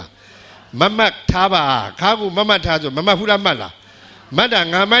ဘူးလားပြောလားမမတ်ထားပါခါကူမမတ်ထားဆိုမမတ်ဘူးလားမတ်လား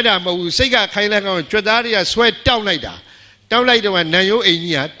မတ်တာငါမတ်တာမဟုတ်ဘူးစိတ်ကခိုင်းလိုက်ကောင်ကြွက်သားတွေကဆွဲတောက်လိုက်တာတောက်လိုက်တော့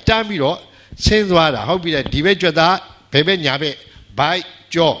နန်ရိုးအိမ်ကြီးကတန်းပြီးတော့ဆင်းသွားတာဟုတ်ပြီလေဒီဘက်ကြွက်သားဘယ်ဘက်ညာဘက်ဘိုက်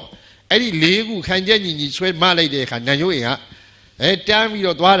ကြောအဲ့ဒီ၄ခုခိုင်ကျက်ညီညီဆွဲမလိုက်တဲ့အခါနန်ရိုးအိမ်ကတန်းပြီး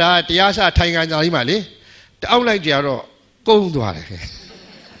တော့သွားတာတရားစထိုင်ခံကြလေးမှာလေတောက်လိုက်ကြတော့ကုန်းသွားတယ်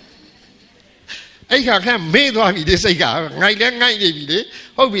အဲ့ခါခန့်မေ့သွားပြီဒီစိတ်ကငိုက်လဲငိုက်နေ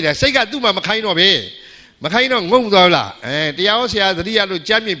ပြီလေဟုတ်ပြီလေစိတ်ကသူ့မှာမခိုင်းတော့ပဲမခိုင်းတော့ငုံသွားလားတရားဟောဆရာသတိ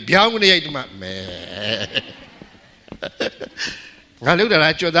ရလို့ကြမ်းမြပြောင်းနေရိုက်ဒီမှာမဲငါလှုပ်တာ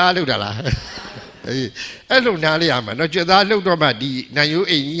လားကြွက်သားလှုပ်တာလားအဲ့လိုနားလေးရမှာနော်ကြွက်သားလှုပ်တော့မှဒီ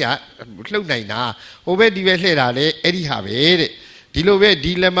နိုင်ရိုးအိမ်ကြီးကလှုပ်နိုင်တာဟိုဘက်ဒီဘက်လှည့်တာလေအဲ့ဒီဟာပဲတဲ့ဒီ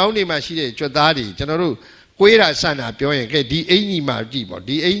လိုပဲဒီလက်မောင်းတွေမှာရှိတဲ့ကြွက်သားတွေကျွန်တော်တို့ကွေးတာဆန့်တာပြောရင်ကဲဒီအင်ကြီးမှာကြည့်ပေါ့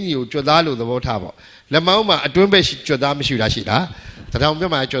ဒီအင်ကြီးကိုကြွက်သားလို့သဘောထားပေါ့လက်မောင်းမှာအတွင်းဘက်ကြွက်သားမရှိလားရှိလားတ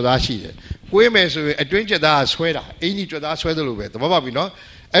ထောင်ပြတ်မှာကြွက်သားရှိတယ်ကွေးမယ်ဆိုရင်အတွင်းကြွက်သားကဆွဲတာအင်ကြီးကြွက်သားဆွဲသလိုပဲသဘောပေါက်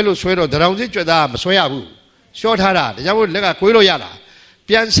ပြီနော်အဲ့လိုဆွဲတော့တထောင်စစ်ကြွက်သားကမဆွဲရဘူးရှော့ထားတာဒါကြောင့်မို့လက်ကကွေးလို့ရတာပြ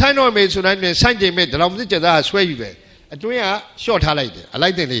န်ဆန်းတော့မယ်ဆိုတိုင်းနဲ့ဆန့်ကျင်မဲ့တထောင်စစ်ကြွက်သားကဆွဲယူတယ်အတွင်းကရှော့ထားလိုက်တယ်အ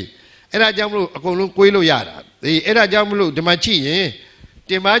လိုက်တဲ့လေးအဲ့ဒါကြောင့်မလို့အကုန်လုံးကွေးလို့ရတာဒီအဲ့ဒါကြောင့်မလို့ဒီမှာကြည့်ရင်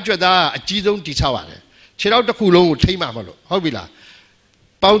တင်ပါကြွက်သားကအကြီးဆုံးတိချပါတယ်ခြေထောက်တစ်ခုလုံးကိုထိမ့်မှာမလို့ဟုတ်ပြီ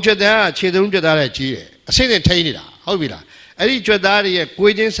လားပေါင်ကြွက်သားကခြေသုံးကြွက်သားနဲ့ကြီးတယ်အဆင့်နဲ့ထိမ့်နေတာဟုတ်ပြီလားအဲ့ဒီကြွက်သားတွေရဲ့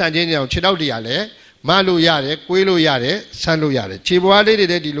ကွေးချင်းဆန်ချင်းတွေအောင်ခြေထောက်တွေကလည်းမလို့ရတယ်ကွေးလို့ရတယ်ဆန်းလို့ရတယ်ခြေပွားလေး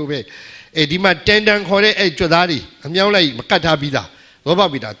တွေလည်းဒီလိုပဲဒီမှာတန်တန်ခေါ်တဲ့အဲ့ကြွက်သားတွေအမြောင်းလိုက်မကတ်ထားပြီးသားဘော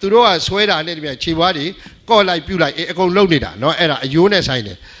ပေါက်ပြီးသားသူတို့ကဆွဲတာနဲ့ဒီပြန်ခြေပွားတွေကော့လိုက်ပြုတ်လိုက်အကုန်လုံးနေတာเนาะအဲ့ဒါအယိုးနဲ့ဆိုင်တ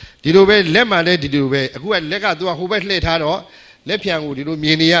ယ်ဒီလိုပဲလက်မှန်လည်းဒီလိုပဲအခုကလက်ကသူကဟိုဘက်လှည့်ထားတော့လက်ဖြံကိုဒီလိုမြ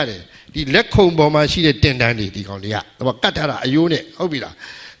င်နေရတယ်ဒီလက်ခုံပေါ်မှာရှိတဲ့တင်တန်းတွေဒီကောင်တွေကတော့ကတ်ထားတာအယိုးနဲ့ဟုတ်ပြီလား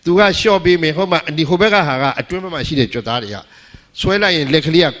သူကရှော့ပေးမယ်ဟိုမှာဒီဟိုဘက်ကဟာကအတွင်းဘက်မှာရှိတဲ့ကြွက်သားတွေကဆွဲလိုက်ရင်လက်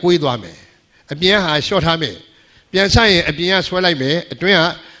ကလေးကကွေးသွားမယ်အပြင်ဟာရှော့ထားမယ်ပြန်ဆိုင်ရင်အပြင်ကဆွဲလိုက်မယ်အတွင်းက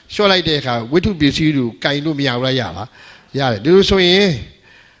ရှော့လိုက်တဲ့အခါဝိထုပစ္စည်းတွေကင်လို့မရဘူးလားရပါရတယ်ဒီလိုဆို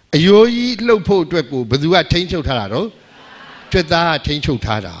ရင်အယိုးကြီးလှုပ်ဖို့အတွက်ကိုဘယ်သူကထိန်းချုပ်ထားတာတော့ကြွက်သားကထိန်း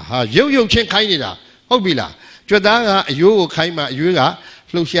ချုပ်ထားတာဟာရုပ်ချင်းခိုင်းနေတာဟုတ်ပြီလားကြွက်သားကအယိုးကိုခိုင်းမှအယိုးက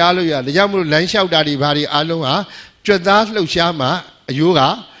လှုပ်ရှားလို့ရဒါကြောင့်မလို့လမ်းလျှောက်တာတွေဘာတွေအားလုံးဟာကြွက်သားလှုပ်ရှားမှအယိုး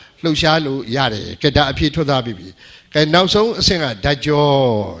ကလှုပ်ရှားလို့ရတယ်ကဲဒါအဖြစ်ထွက်သွားပြီကဲနောက်ဆုံးအဆင့်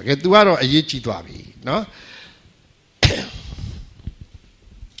ကဓာတ်ကြောကဲ तू ကတော့အရေးကြီးသွားပြီနော်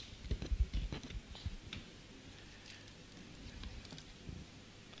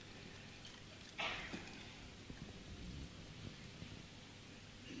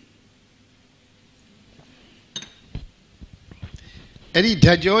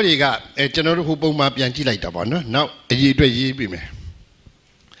အဲ့ဒီဓာတ်ကြောတွေကကျွန်တော်တို့ဟိုပုံမှာပြန်ကြည့်လိုက်တာပေါ့နော်နောက်အရေးအတွက်ရေးပြီမယ်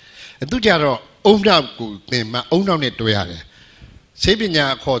သူကြတော့အုံနောက်ကိုသင်မှအုံနောက်နဲ့တွဲရတယ်ဆေးပ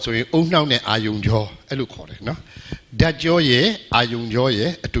ညာအခေါ်ဆိုရင်အုံနောက်နဲ့အာယုံကြောအဲ့လိုခေါ်တယ်နော်ဓာတ်ကြောရဲ့အာယုံကြော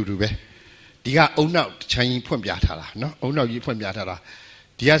ရဲ့အတူတူပဲဒီကအုံနောက်ချမ်းကြီးဖွင့်ပြထားတာနော်အုံနောက်ကြီးဖွင့်ပြထားတာ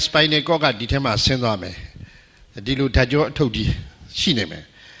ဒ ဒီက spinal cord ကဒီထဲမှာဆင်းသွားမယ်ဒီလိုဓာတ်ကြောအထုပ်ကြီးရှိနေမယ်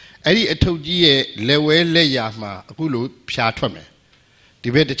အဲ့ဒီအထုပ်ကြီးရဲ့လက်ဝဲလက်ရာမှာအခုလိုဖြာထွက်မယ်ဒီ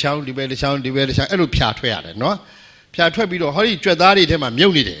ဘက်တစ်ချောင်းဒီဘက်တစ်ချောင်းဒီဘက်တစ်ချောင်းအဲ့လိုဖြာထွက်ရတယ်နော်ဖြာထွက်ပြီးတော့ဟောဒီကြွက်သားတွေထဲမှာမြု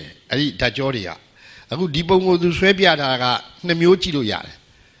ပ်နေတယ်အဲ့ဒီဓာတ်ကြောတွေကအခုဒီပုံကိုသူဆွဲပြတာက2မျိုးကြည့်လို့ရတယ်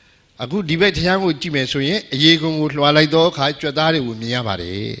အခုဒီဘက်တစ်ချောင်းကိုကြည့်မယ်ဆိုရင်အရေကုံကိုလွှာလိုက်တော့အခါကြွက်သားတွေကိုမြင်ရပါတ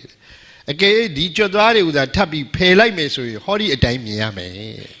ယ်အကယ်ဒီကြွက်သားတွေကိုသာထပ်ပြီးဖယ်လိုက်မယ်ဆိုရင်ဟောဒီအတိုင်းမြင်ရမယ်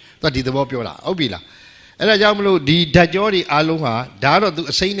သူကဒီသဘောပြောတာဟုတ်ပြီလားအဲ့ဒါကြောင့်မလို့ဒီဓာတ်ကြောတွေအားလုံးဟာဒါတော့သူ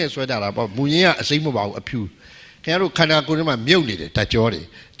အစိမ့်နဲ့ဆွဲတာပေါ့မူရင်းကအစိမ့်မပါဘူးအဖြူခင်ဗျားတို့ခန္ဓာကိုယ်ထဲမှာမြုပ်နေတယ်ဓာတ်ကြောတွေ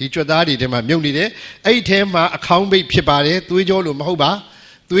ဒီကြွက်သားတွေထဲမှာမြုပ်နေတယ်အဲ့ဒီထဲမှာအခေါင်းပိတ်ဖြစ်ပါတယ်သွေးကြောလို့မဟုတ်ပါ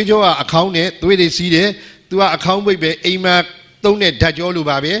သွေးကြောကအခေါင်းနဲ့သွေးတွေစီးတယ်သူကအခေါင်းပိတ်ပဲအိမ်မှာသုံးတဲ့ဓာတ်ကြောလို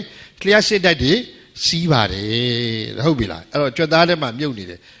ပါပဲလျှက်စစ်ဓာတ်တွေစီးပါတယ်ဟုတ်ပြီလားအဲ့တော့ကြွက်သားထဲမှာမြုပ်နေ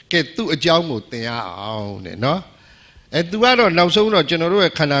တယ်ကဲသူ့အကြောင်းကိုသင်ရအောင်တဲ့နော်သူကတော့နောက်ဆုံးတော့ကျွန်တော်တို့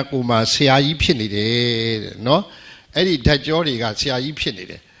ရဲ့ခန္ဓာကိုယ်မှာဆရာကြီးဖြစ်နေတယ်တဲ့နော်အဲ့ဒီဓာတ်ကြောတွေကဆရာကြီးဖြစ်နေ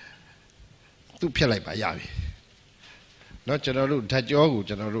တယ်သူ့ဖြစ်လိုက်ပါရပြီနော်ကျွန်တော်တို့ဓာတ်ကြောကို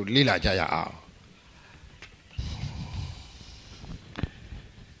ကျွန်တော်တို့လေ့လာကြရအောင်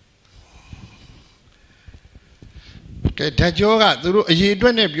ကဲဓာတ်ကြောကသူတို့အရေးအတွ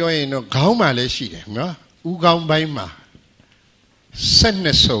က်နဲ့ပြောရင်တော့ခေါင်းမှာလည်းရှိတယ်နော်ဥခေါင်းပိုင်းမှာ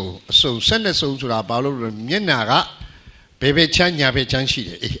12စုံအစုံ12စုံဆိုတာဘာလို့လဲမျက်နာကဘယ်ဘက်ချမ်းညာဘက်ချမ်းရှိတ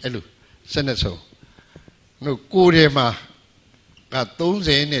ယ်အေးအဲ့လို12စုံတို့ကိုယ်ထဲမှာက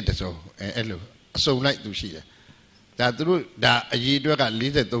30နဲ့တစုံအဲ့လိုအစုံလိုက်သူရှိတယ်ဒါသူတို့ဒါအရေးအတွက်က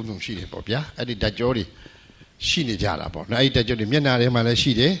43စုံရှိတယ်ပေါ့ဗျာအဲ့ဒီဓာတ်ကြောတွေရှိနေကြတာပေါ့နော်အဲ့ဒီဓာတ်ကြောတွေမျက်နာထဲမှာလည်း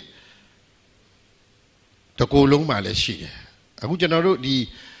ရှိတယ်တကိုယ်လုံးမှာလည်းရှိတယ်အခုကျွန်တော်တို့ဒီ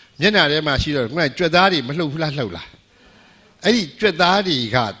မျက်နာထဲမှာရှိတော့ခုနကကြွက်သားတွေမလှုပ်ဘူးလားလှုပ်လားအဲ့ဒီကြွက်သားတွေ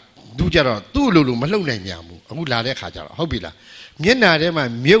ကသူကြတော့သူ့လိုမလှုပ်နိုင်မြန်ဘူးအခုလာတဲ့ခါကျတော့ဟုတ်ပြီလားမျက်နာထဲမှာ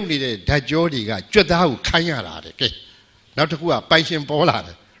မြုပ်နေတဲ့ဓာတ်ကြောတွေကကြွက်သားကိုခိုင်းရတာတဲ့ကဲနောက်တစ်ခုကပိုင်ရှင်ပေါ်လာတ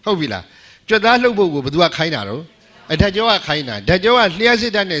ယ်ဟုတ်ပြီလားကြွက်သားလှုပ်ဖို့ကိုဘယ်သူကခိုင်းတာတော့ဓာတ်ကြောကခိုင်းတာဓာတ်ကြောကလျှက်စ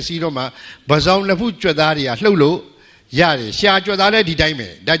စ်ဓာတ်နဲ့စီးတော့မှဗဇောင်းနှစ်ဖူးကြွက်သားတွေကလှုပ်လို့ရတယ်ရှားကြွက်သားလည်းဒီတိုင်းပဲ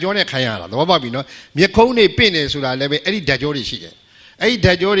ဓာတ်ကြောနဲ့ခိုင်းရတာသဘောပေါက်ပြီနော်မျက်ခုံးတွေပင့်နေဆိုတာလည်းပဲအဲ့ဒီဓာတ်ကြောတွေရှိတယ်အဲ့ဒီ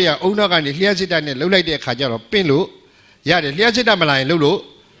ဓာတ်ကြောတွေကအုံနောက်ကနေလျှက်စစ်ဓာတ်နဲ့လှုပ်လိုက်တဲ့အခါကျတော့ပင့်လို့ရတယ်လျှက်စစ်ဓာတ်မလာရင်လှုပ်လို့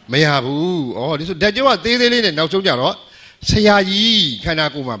မရဘူးဩဒီဆိုဓာတ်ကြောကသေးသေးလေးနဲ့နောက်ဆုံးကြတော့ဆရာကြီးခန္ဓာ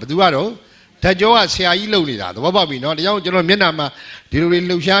ကိုယ်မှာဘယ်သူကတော့ဓာတ်ကြောကဆရာကြီးလှုပ်နေတာသဘောပေါက်ပြီနော်တရားကျွန်တော်မျက်နှာမှာဒီလိုလေး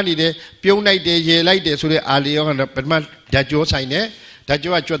လှုပ်ရှားနေတယ်ပြုံးလိုက်တယ်ရေလိုက်တယ်ဆိုတဲ့အာလီယောကပထမဓာတ်ကြောဆိုင်တယ်ဓာတ်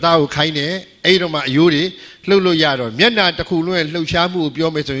ကြောကကြွက်သားကိုခိုင်းတယ်အဲ့တော့မှအယိုးတွေလှုပ်လို့ရတော့မျက်နှာတစ်ခုလုံးရဲ့လှုပ်ရှားမှုကိုပြော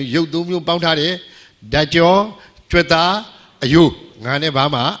မယ်ဆိုရင်ရုပ်သုံးမျိုးပေါင်းထားတယ်ဓာတ်ကြောကြွက်သားအယိုးငါနဲ့ဘာ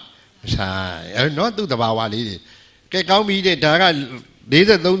မှမဆိုင်အဲ့နော်သူ့တဘာဝလေးတွေကဲကောင်းပြီတဲ့ဒါက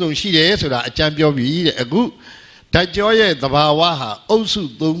43စုံရှိတယ်ဆိုတာအကြံပြောပြီတဲ့အခုဓာတ်ကြောရဲ့သဘာဝဟာအုပ်စု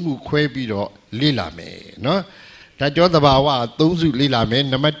3ခုခွဲပြီးတော့လေ့လာမယ်နော်ဓာတ်ကြောသဘာဝ3စုလေ့လာမယ်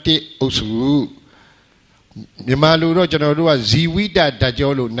နံပါတ်1အုပ်စုမြန်မာလူတော့ကျွန်တော်တို့ကဇီဝိတဓာတ်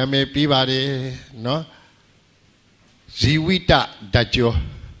ကြောလို့နာမည်ပေးပါတယ်နော်ဇီဝိတဓာတ်ကြော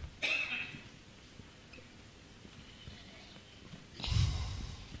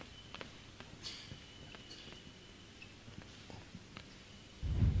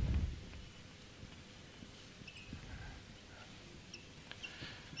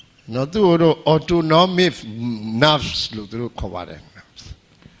နော်သူတို့ autonomic nerves လို့သူတို့ခေါ်ပါတယ်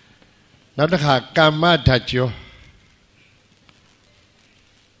နောက်တစ်ခါကာမဓာတ်ကြော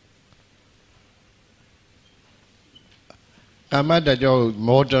ကာမဓာတ်ကြော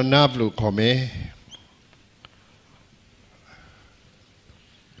motor nerve လို့ခေါ်မယ်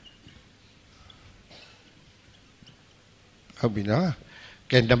ဟုတ်ပြီနော်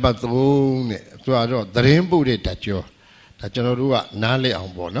ကဲနံပါတ်3နဲ့သူကတော့သတင်းပို့တဲ့ဓာတ်ကြောဒါကျွန်တော်တို့ကနားလည်အော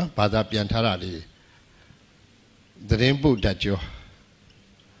င်ပေါ့နော်ဘာသာပြန်ထားတာလေးသတင်းပို့ဓာတ်ကြော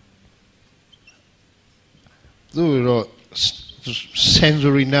သူတို့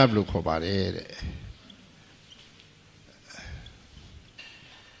sensory nerve လို့ခေါ်ပါတယ်တဲ့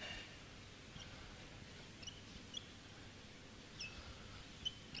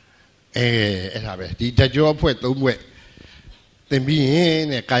အဲ့ဒါပဲဒီဓာတ်ကြောအဖွဲ့3ဖွဲ့သင်ပြီးရင်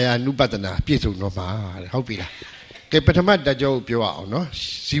တဲ့ကာယ ानु ပတ္တနာပြည့်စုံတော့မှာတဲ့ဟုတ်ပြီလားကဲပထမဓာတ်ကြောကိုပြောအောင်နော်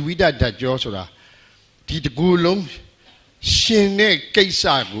ဇီဝိတဓာတ်ကြောဆိုတာဒီတကူလုံးရှင်တဲ့ကိစ္စ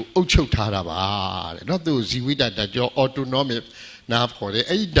ကိုအုပ်ချုပ်ထားတာပါတဲ့နော်သူဇီဝိတဓာတ်ကြော autonomic နားခေါ်တယ်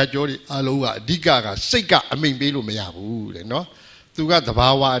အဲ့ဒီဓာတ်ကြောတွေအလုံးကအဓိကစိတ်ကအမိန်ပေးလို့မရဘူးတဲ့နော်သူကသဘာ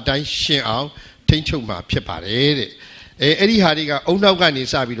ဝအတိုင်းရှင်အောင်ထိန်းချုပ်မှာဖြစ်ပါတယ်တဲ့အဲ့ဒီဟာတွေကအုံနောက်ကနေ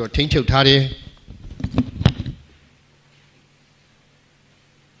စပြီးတော့ထိန်းချုပ်ထားတယ်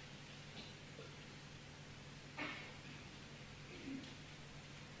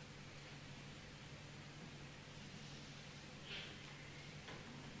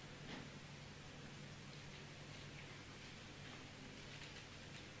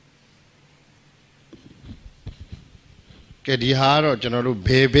ကဲဒီဟာတော့ကျွန်တော်တို့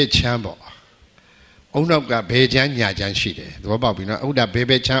ဘေးဘက်ချမ်းပေါ့အုံနောက်ကဘေးချမ်းညာချမ်းရှိတယ်သဘောပေါက်ပြီနော်အခုဒါဘေး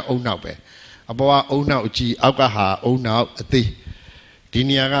ဘက်ချမ်းအုံနောက်ပဲအပေါ်ကအုံနောက်အကြီးအောက်ကဟာအုံနောက်အသေးဒီ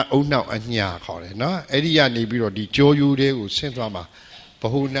နေရာကအုံနောက်အညာခေါ်တယ်နော်အဲ့ဒီကနေပြီးတော့ဒီကြောယူတွေကိုဆင်းသွားမှာဘ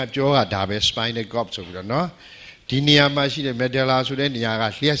ဟုနတ်ကြောကဒါပဲ spinal cord ဆိုပြီးတော့နော်ဒီနေရာမှာရှိတဲ့ medulla ဆိုတဲ့နေရာက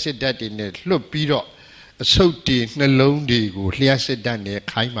လျှက်စစ်ဓာတ်တွေနဲ့လွတ်ပြီးတော့အဆုတ်တွေနှလုံးတွေကိုလျှက်စစ်ဓာတ်နဲ့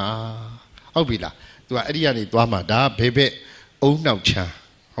ခိုင်းမှာဟုတ်ပြီလားသူကအဲ့ဒီကနေသွားမှာဒါဘေးဘက်အုံနောက်ချမ်း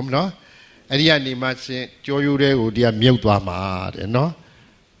ဟုတ်မနော်အဲ့ဒီကနေမှစင်ကြောယူတွေကိုဒီကမြုပ်သွားမှာတဲ့နော်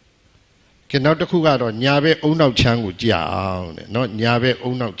ကဲနောက်တစ်ခုကတော့ညာဘက်အုံနောက်ချမ်းကိုကြည့်အောင်တဲ့နော်ညာဘက်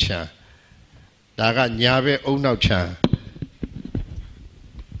အုံနောက်ချမ်းဒါကညာဘက်အုံနောက်ချမ်း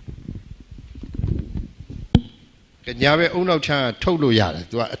ကဲညာဘက်အုံနောက်ချမ်းထုတ်လို့ရတယ်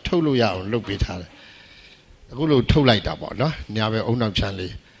သူကအထုတ်လို့ရအောင်လုပ်ပေးထားတယ်အခုလို့ထုတ်လိုက်တာပေါ့နော်ညာဘက်အုံနောက်ချမ်း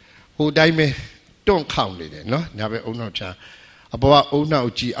လေးဟိုတိုင်းပဲတွန့်ခေါင်နေတယ်နော်ညာဘက်အုံနောက်ချမ်းအပေါ်ကအုံနော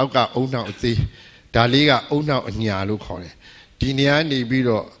က်ကြီးအောက်ကအုံနောက်အသေးဒါလေးကအုံနောက်အညာလို့ခေါ်တယ်ဒီနေရာနေပြီး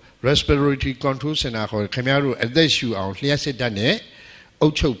တော့ respiratory control center ခေါ်ခင်ဗျားတို့အသက်ရှူအောင်လျှက်စစ်ဓာတ်နဲ့အု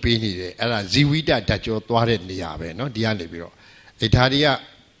ပ်ချုပ်ပေးနေတယ်အဲ့ဒါဇီဝိတဓာတ်ကြောသွားတဲ့နေရာပဲเนาะဒီကနေပြီးတော့အဲဒါတွေက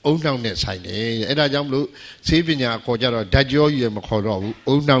အုံနောက်နဲ့ဆိုင်တယ်အဲ့ဒါကြောင့်မလို့ဆေးပညာခေါ်ကြတော့ဓာတ်ကြောကြီးရမခေါ်တော့ဘူး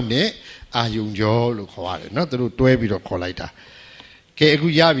အုံနောက်နဲ့အာယုံကြောလို့ခေါ်ရတယ်เนาะသူတို့တွဲပြီးတော့ခေါ်လိုက်တာကဲအခု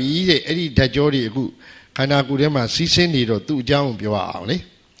ရပြီတဲ့အဲ့ဒီဓာတ်ကြောတွေအခုခန္ဓာကိုယ်ထဲမှာစီးဆင်းနေတော့သူ့အကြောင်းကိုပြောရအောင်လေ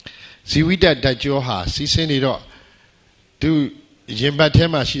ဇီဝိတဓာတ်ကြောဟာစီးဆင်းနေတော့သူရင်ဘတ်ထဲ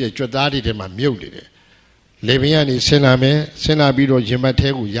မှာရှိတဲ့ကြွက်သားတွေထဲမှာမြုပ်နေတယ်လေပင်ကနေဆင်းလာမယ်ဆင်းလာပြီးတော့ရင်ဘတ်ထဲ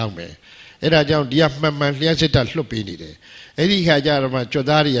ကိုရောက်မယ်အဲ့ဒါကြောင့်ဒီကမှန်မှန်လျှက်စစ်တာလွတ်ပေးနေတယ်အဲ့ဒီခါကျတော့မှကြွက်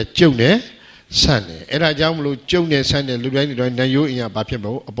သားတွေကကျုံနေဆန့်တယ်အဲ့ဒါကြောင့်မလို့ကျုံနေဆန့်တယ်လူတိုင်းတွေနယိုးအင်ကဘာဖြစ်မ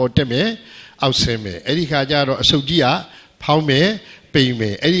လို့အပေါ်တက်မယ်အောက်ဆင်းမယ်အဲ့ဒီခါကျတော့အဆုတ်ကြီးကဖောင်းမယ်ပိန်မ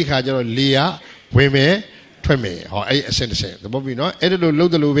ယ်အဲ့ဒီခါကျတော့လေကဝင်မယ်ထွက်မယ်ဟောအဲ့အဆင့်တစ်ဆင့်သဘောပြီနော်အဲ့ဒါလို့လှု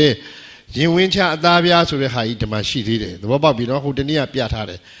ပ်တယ်လို့ပဲရင်ဝင်းချအသားပြားဆိုတဲ့ဟာကြီးဒီမှာရှိသေးတယ်သဘောပေါက်ပြီနော်ဟိုတနေ့ကပြထား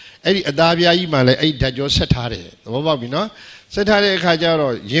တယ်အဲ့ဒီအသားပြားကြီးမှလည်းအဲ့ဓာတ်ကြောဆက်ထားတယ်သဘောပေါက်ပြီနော်ဆက်ထားတဲ့အခါကျ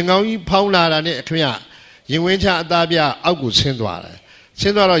တော့ရင်ကောင်းကြီးဖောင်းလာတာနဲ့အခမရင်ဝင်းချအသားပြားအောက်ကိုဆင်းသွားတယ်ဆ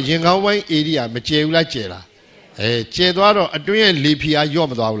င်းသွားတော့ရင်ကောင်းပိုင်းဧရိယာမကျဲဘူးလားကျဲလားကျဲသွားတော့အတွင်းရဲ့လေဖိအားရော့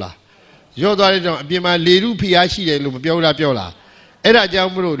မသွားဘူးလားရော့သွားတဲ့ကြောင့်အပြင်မှာလေထုဖိအားရှိတယ်လို့မပြောဘူးလားပြောလားအဲ့ဒါကြော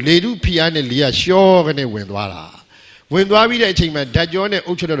င့်မလို့လေထုဖိအားနဲ့လေကရှော့ကနေဝင်သွားတာဝင်သွားပြီးတဲ့အချိန်မှာဓာတ်ကြောနဲ့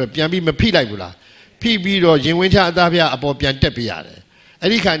အုပ်ချုပ်တော့ပြန်ပြီးမဖိလိုက်ဘူးလားဖိပြီးတော့ရင်ဝင်းချအသားပြအပေါ်ပြန်တက်ပေးရတယ်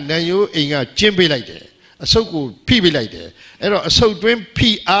အဲ့ဒီခါနံရိုးအိမ်ကကျင်းပေးလိုက်တယ်အဆုတ်ကိုဖိပေးလိုက်တယ်အဲ့တော့အဆုတ်တွင်းဖိ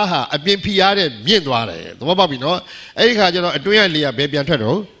အားဟာအပြင်ဖိအားတဲ့မြင့်သွားတယ်သဘောပေါက်ပြီနော်အဲ့ဒီခါကျတော့အတွင်းကလေကဘယ်ပြန်ထွက်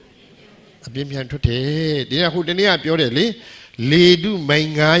တော့အပြင်ပြန်ထွက်တယ်ဒီကဟိုတနေ့ကပြောတယ်လေတုမိုင်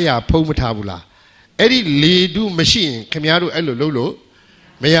900ဖုံးမထားဘူးလားအဲ့ဒီလေတုမရှိရင်ခင်ဗျားတို့အဲ့လိုလုပ်လို့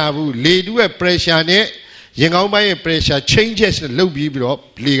မရဘူးလေတုရဲ့ pressure နဲ့ရင်ကောင်းပိုင်းရဲ့ pressure changes နဲ့လုပ်ပြီးတော့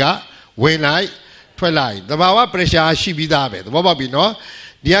လေကဝင်လိုက်ထွက်လိုက်သဘာဝ pressure ရှိပြီးသားပဲသဘောပေါက်ပြီနော်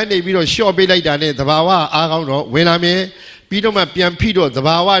ဒီကနေပြီးတော့ short ပေးလိုက်တာနဲ့သဘာဝအားကောင်းတော့ဝင်လာမယ်ပြီးတော့မှပြန်ဖိတော့သ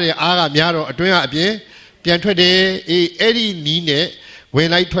ဘာဝရဲ့အားကများတော့အတွင်းကအပြင်ပြန်ထွက်တယ်အေးအဲ့ဒီနီးနဲ့ဝင်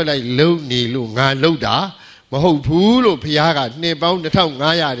လိုက်ထွက်လိုက်လုံနေလို့ငါလုံတာမဟုတ်ဘူးလို့ဘုရားကနှစ်ပေါင်း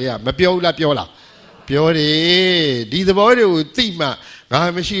2500တည်းကမပြောဘူးလားပြောလားပြောတယ်ဒီသဘောတွေကိုသိမှငါ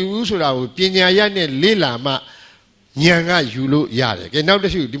မရှိဘူးဆိုတာကိုပညာရနဲ့လေ့လာမှဉာဏ်ကယူလို့ရတယ်ကဲနောက်တ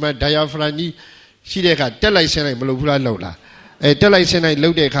စ်ခုဒီမှာ diaphragm ကြီးရှိတဲ့အခါတက်လိုက်ဆင်းလိုက်မလုပ်ဘူးလားလှုပ်လားတက်လိုက်ဆင်းလိုက်လှု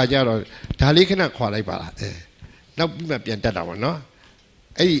ပ်တဲ့အခါကျတော့ဒါလေးခဏခွာလိုက်ပါလားနောက်ပြီးမှပြန်တက်တာပေါ့နော်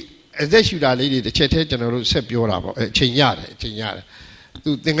အဲ့ဒီအသက်ရှူတာလေးတွေတစ်ချက်တည်းကျွန်တော်တို့ဆက်ပြောတာပေါ့အချိန်ရတယ်သူ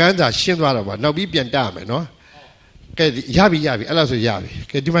သင်္ကန်းစာရှင်းသွားတော့ပေါ့နောက်ပြီးပြန်တက်ရမယ်နော်ကဲရပြီအဲ့လိုဆိုရပြီ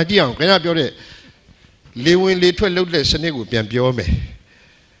ကဲဒီမှာကြည့်အောင်ခင်ဗျားပြောတဲ့လေဝင်လေထွက်လှုပ်တဲ့စနစ်ကိုပြန်ပြောမယ်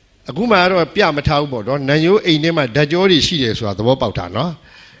အခုမှတော့ပြမထားဘူးပေါ့နော်နံရိုးအိမ်ထဲမှာဓာတ်ကြောတွေရှိတယ်ဆိုတာသဘောပေါက်တာနော်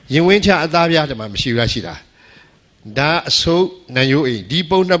ရင်ဝင်းချအသားပြားတမှာမရှိဘူးလားရှိတာဒါအစိုးနံရိုးအိမ်ဒီ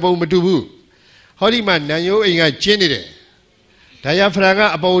ပုံနှစ်ပုံမတူဘူးဟောဒီမှာနံရိုးအိမ်ကကျင်းနေတယ်ဒါရဖရန်က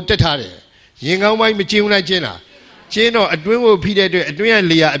အပေါ်တက်ထားတယ်ရင်ကောင်းပိုင်းမကျင်းဘူးလားကျင်းလားကျင်းတော့အတွင်းကိုဖိတဲ့အတွက်အတွင်းရဲ့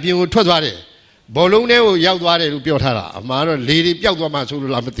လေယာအပြင်ကိုထွက်သွားတယ်ဘောလုံးထဲကိုရောက်သွားတယ်လို့ပြောထားတာအမှားတော့လေတွေပျောက်သွားမှဆို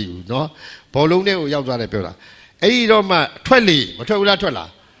လို့လားမသိဘူးနော်ဘောလုံးထဲကိုရောက်သွားတယ်ပြောတာအဲ့ဒီတော့မှထွက်လေမထွက်ဘူးလားထွက်လား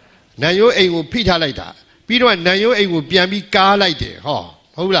နံရိုးအိမ်ကိုဖိထားလိုက်တာပြီးတော့နံရိုးအိမ်ကိုပြန်ပြီးကားလိုက်တယ်ဟော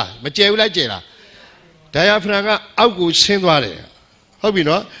ဟုတ်လားမကျဲဘူးလားကျဲလားဒါရဖရန်ကအောက်ကိုဆင်းသွားတယ်ဟုတ်ပြီ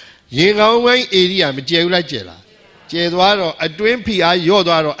နော်ရင်ကောင်းပိုင်းဧရိယာမကျဲဘူးလားကျဲလားကျဲသွားတော့အတွင်းဖိအားရော့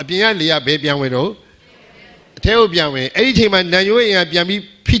သွားတော့အပြင်ကလေကဘယ်ပြန်ဝင်တော့အထဲကိုပြန်ဝင်အဲ့ဒီချိန်မှာနံရိုးအိမ်ကပြန်ပြီး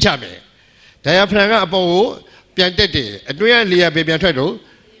ဖိချမယ်ဒါရဖရန်ကအပေါ်ကိုပြန်တက်တယ်အတွင်းကလေကဘယ်ပြန်ထွက်တော့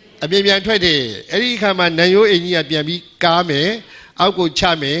အပြင်ပြန်ထွက်တယ်အဲ့ဒီခါမှာနံရိုးအိမ်ကြီးကပြန်ပြီးကားမယ်အောက်ကိုချ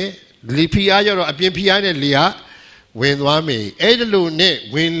မယ်လေဖိအားရောတော့အပြင်ဖိအားနဲ့လေက ဝင်သွားမယ်အဲ့ဒီလိုနဲ့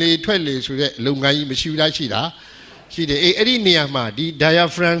ဝင်လေထွက်လေဆိုတဲ့လုပ်ငန်းကြီးမရှိလားရှိတာရှိတယ်အဲ့ဒီနေရာမှာဒီ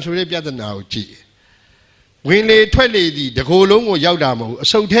diaphragm ဆိုတဲ့ပြဿနာကိုကြည့်ဝင်လေထွက်လေဒီတကိုယ်လုံးကိုရောက်တာမဟုတ်အ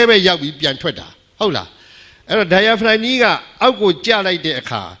ဆုတ်ထဲပဲရောက်ပြီးပြန်ထွက်တာဟုတ်လားအဲ့တော့ diaphragm ကြီးကအောက်ကိုကျလိုက်တဲ့အ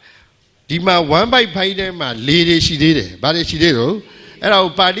ခါဒီမှာ1 byte ဖိုင်းထဲမှာလေတွေရှိသေးတယ်ဘာတွေရှိသေးတော့အဲ့ဒါ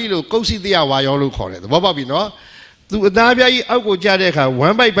ကိုပါဠိလိုကုက္စိတယဝါယောလို့ခေါ်တယ်သဘောပေါက်ပြီနော်သူအသားပြားကြီးအောက်ကိုကျတဲ့အခါ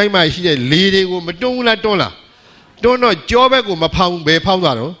1 byte ဖိုင်းမှာရှိတဲ့လေတွေကိုမတွန်းဘူးလားတွန်းလားတွန်းတော့ကြောဘက်ကိုမဖောင်းဘယ်ဖောင်း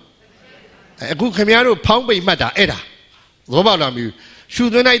သွားတော့အခုခင်ဗျားတို့ဖောင်းပိတ်မှတ်တာအဲ့ဒါသဘောပေါက်လားမျိုးရှူ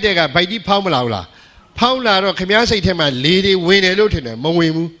သွင်းလိုက်တဲ့ကဗိုက်ကြီးဖောင်းမလာဘူးလားဖောင်းလာတော့ခင်ဗျားစိတ်ထဲမှာလေတွေဝင်တယ်လို့ထင်တယ်မဝ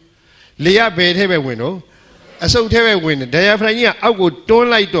င်ဘူးလေကဘယ်ထဲပဲဝင်တော့အဆုတ်ထဲပဲဝင်တယ် diaphragm ကြီးကအောက်ကိုတွန်း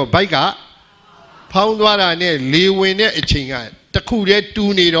လိုက်တော့ဗိုက်ကဖောင်းသွားတာနဲ့လေဝင်တဲ့အချိန်ကတခုတည်းတူ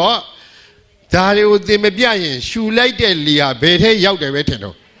နေတော့ဒါတွေကိုသင်မပြရင်ရှူလိုက်တဲ့လေဟာဘယ်ထဲရောက်တယ်ပဲထင်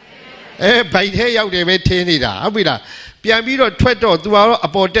တော့ဗိုက်ထဲရောက်တယ်ပဲထင်းနေတာဟုတ်ပြီလားပြန်ပြီးတော့ထွက်တော့သူကတော့အ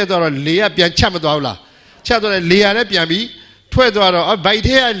ပေါ်တက်သွားတော့လေကပြန်ချက်မသွားဘူးလားချက်သွားတယ်လေကလည်းပြန်ပြီးထွက်သွားတော့ဗိုက်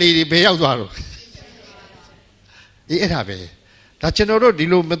ထဲကလေတွေဘယ်ရောက်သွားတော့အဲ့ဒါပဲဒါကျွန်တော်တို့ဒီ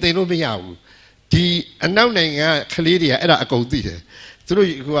လိုမသိလို့မရဘူးဒီအနောက်နိုင်ငံကကလေးတွေကအဲ့ဒါအကုန်သိတယ်သူတို့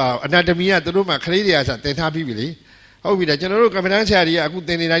ဟိုအနာတိုမီကသူတို့မှကလေးတွေကစသင်ထားပြီးပြီလေဟုတ်ပြီလားကျွန်တော်တို့ကမ္ဘာတန်းဆရာတွေကအခုသ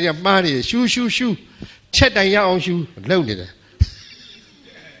င်နေတာကြီးမှားနေတယ်ရှူးချက်တိုင်ရအောင်ရှူးလှုပ်နေတယ်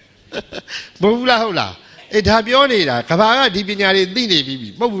မဟုတ်ဘူးလားဟုတ်လားအဲ့ဒါပြောနေတာကဘာကဒီပညာတွေသိနေပြီ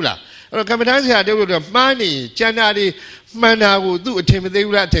မဟုတ်ဘူးလားအဲ့တော့ကမ္ဘာတန်းဆရာတို့ကမှားနေကျန်တာတွေမှန်တာကိုသူ့အထင်မသေး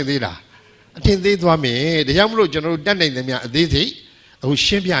ဘူးလားအထင်သေးလားအထင်သေးသွားမယ်ဒါကြောင့်မလို့ကျွန်တော်တို့တတ်နိုင်တယ်များအသေးစိတ်အခု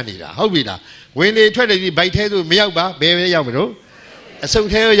ရှင်းပြနေတာဟုတ်ပြီလားဝင်လေထွက်လေဒီဗိုက်ထဲဆိုမရောက်ပါဘယ်ပဲရောက်မလို့အဆုတ်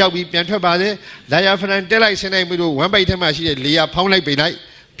ထဲရောက်ပြီးပြန်ထွက်ပါစေ diaphragm တက်လိုက်ဆင်းလိုက်ပြီးတော့1 byte ထဲမှာရှိတဲ့လေယာဖောင်းလိုက်ပိန်လိုက်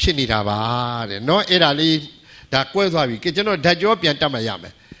ဖြစ်နေတာပါတဲ့နော်အဲ့ဒါလေးဒါကွဲသွားပြီကျွန်တော်ဓာတ်ကြောပြန်တတ်မှရမ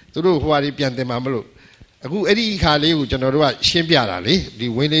ယ်သူတို့ဟိုဟာတွေပြန်သင်မှာမလို့အခုအဲ့ဒီခါလေးကိုကျွန်တော်တို့ကရှင်းပြတာလေဒီ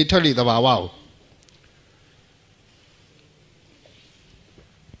ဝင်လေထွက်လေသဘာဝကို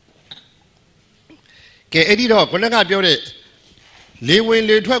ကဲအဲ့ဒီတော့ခုနကပြောတဲ့လေဝင်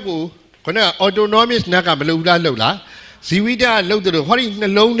လေထွက်ကိုခုနက autonomous နက်ကမလုပ်လားလှုပ်လားဇီဝိတလှုပ်တယ်လို့ဟောဒီနှ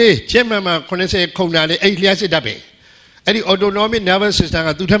လုံးလေးကျက်မှန်မှ80ခုံတာလေးအဲ့လျှက်စစ်တတ်ပဲအဲ့ဒီ autonomic nervous system က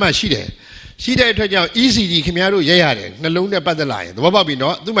သူ့ထက်မှရှိတယ်ရှိတဲ့အတွက်ကြောင့် ECG ခင်ဗျားတို့ရိုက်ရတယ်နှလုံးနဲ့ပတ်သက်လာရင်သဘောပေါက်ပြီ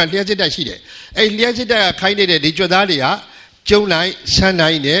နော်သူ့မှာလျှက်စစ်တတ်ရှိတယ်အဲ့လျှက်စစ်တတ်ကခိုင်းနေတဲ့ဒီကြွက်သားတွေကကျုံလိုက်ဆန်း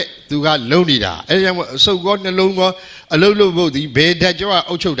နိုင်နဲ့သူကလုံနေတာအဲ့ဒါကြောင့်အဆုပ်ကောနှလုံးကောအလုံးလုံးဖို့ဒီဘယ်ဓာတ်ကြောက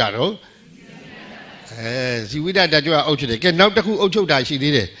အုပ်ချုပ်တာတော့ဇီဝိတဓာတ်ကြောကအုပ်ချုပ်တယ်ကဲနောက်တစ်ခုအုပ်ချုပ်တာရှိ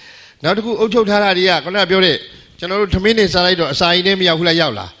သေးတယ်နောက်တစ်ခုအုပ်ချုပ်ထားတာတွေကခုနကပြောတဲ့ကျွန်တော်တို့ထမင်းနေစားလိုက်တော့အစာအိမ်ထဲမရောက်ဘူးလားရော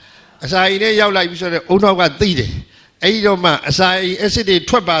က်လားအစာအိမ်ထဲရောက်လိုက်ပြီဆိုတော့အုံနောက်ကသိတယ်အဲ့ဒီတော့မှအစာအိမ် acid တွေ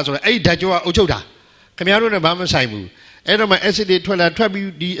ထွက်ပါဆိုတော့အဲ့ဒီဓာတ်ကြောကအုပ်ချုပ်တာခင်ဗျားတို့နဲ့ဘာမှဆိုင်ဘူးအဲ့တော့မှ acid တွေထွက်လာထွက်ပြီး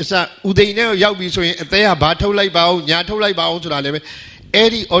ဒီအစာဥသိမ်းထဲရောက်ပြီဆိုရင်အသေးကဘာထုတ်လိုက်ပါအောင်ညာထုတ်လိုက်ပါအောင်ဆိုတာလည်းပဲအဲ့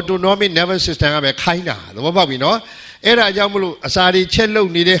ဒီ autonomic nervous system ကပဲခိုင်းတာသဘောပေါက်ပြီနော်အဲ့ဒါကြောင့်မလို့အစာတွေချက်လုံ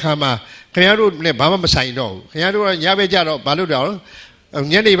နေတဲ့ခါမှာခင်ဗျားတို့နဲ့ဘာမှမဆိုင်တော့ဘူးခင်ဗျားတို့ကညဘက်ကြတော့ဘာလုပ်တော့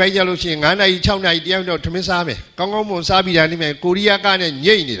ညနေပိုင်းကြလို့ရှိရင်9နာရီ6နာရီတရားတော့ထမင်းစားမယ်ကောင်းကောင်းမွန်စားပြီးတာနေမယ်ကိုရီးယားကနဲ့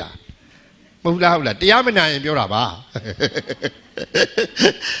ညိတ်နေတာမဟုတ်လားတရားမနာရင်ပြောတာပါ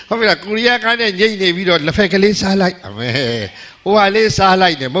ဟုတ်ပြီလားကိုရီးယားကနဲ့ညိတ်နေပြီးတော့လက်ဖက်ကလေးစားလိုက်အမေဟိုဟာလေးစား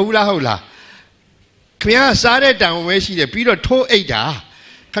လိုက်တယ်မဟုတ်လားဟုတ်လားခင်ဗျားစားတဲ့တန်ဝဲရှိတယ်ပြီးတော့ထိုးအိတ်တာ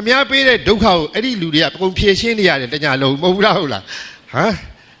ခင်ဗျားပေးတဲ့ဒုက္ခကိုအဲ့ဒီလူတွေကပုံဖြည့်ရှင်းနေရတယ်တညာလုံးမဟုတ်လားဟုတ်လားဟမ်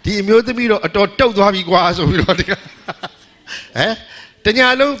ဒီအမျိုးသမီးတော့အတော်တုတ်သွားပြီကွာဆိုပြီးတော့ဟမ်တညာ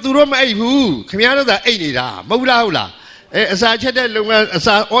လုံးသူတို့မအိပ်ဘူးခင်ဗျားတို့သာအိပ်နေတာမဟုတ်လားဟုတ်လားအစာချက်တဲ့လုပ်ငန်းအ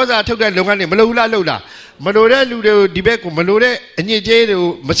စာဩဇာထုတ်တဲ့လုပ်ငန်းတွေမလုပ်လားလုပ်လားမလိုတဲ့လူတွေကိုဒီဘက်ကိုမလိုတဲ့အညစ်အကြေးတွေကို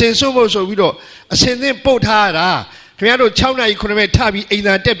မစင်စွတ်ဖို့ဆိုပြီးတော့အစင်သင့်ပုတ်ထားရတာခင်ဗျားတို့6နာရီ9မိနစ်ထပြီးအိမ်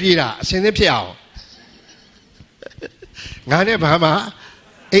သာတက်ပြေးတာအစင်သင့်ဖြစ်အောင်ငါနဲ့ဘာမှ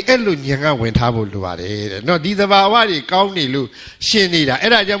အဲ့လိုညံကဝင်ထားဖို့လိုပါတယ်တဲ့နော်ဒီသဘာဝတွေကောင်းနေလို့ရှင်းနေတာ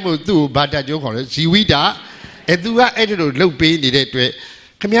အဲ့ဒါကြောင့်မို့သူ့ကိုဘာတတ်ကြိုးခေါ်လဲဇီဝိတသူကအဲ့ဒီလိုလှုပ်ပေးနေတဲ့အတွက်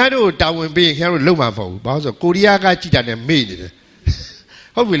ခင်ဗျားတို့တာဝန်ပေးရင်ခင်ဗျားတို့လှုပ်မှာမဟုတ်ဘူးဘာလို့ဆိုကိုရီးယားကကြည်တာနဲ့မေ့နေတယ်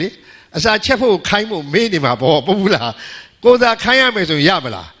ဟုတ်ပြီလေအစာချက်ဖို့ခိုင်းဖို့မေ့နေမှာပေါ့ပုတ်ဘူးလားကိုသာခိုင်းရမယ်ဆိုရမ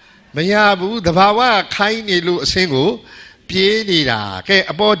လားမရဘူးသဘာဝခိုင်းနေလို့အစင်းကိုပြေးနေတာကဲ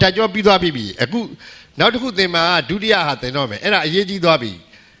အပေါ်ဓာတ်ကြောပြီးသွားပြီအခုနောက်တစ်ခုသင်မှာဒုတိယဟာသင်တော့မယ်အဲ့ဒါအရေးကြီးသွားပြီ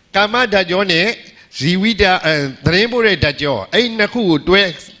ကာမဓာတ်ကြောနဲ့ဇီဝိတသတင်းပို့တဲ့ဓာတ်ကြောအဲ့နှစ်ခုကိုတွဲ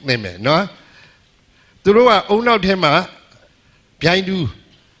နေမယ်နော်သူတို့ကအုံနောက်ထဲမှာဗျိုင်းတူး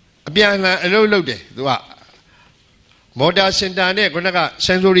အပြန်အလှန်အလုပ်လုပ်တယ်သူကမော်တာစင်တာနဲ့ခုနက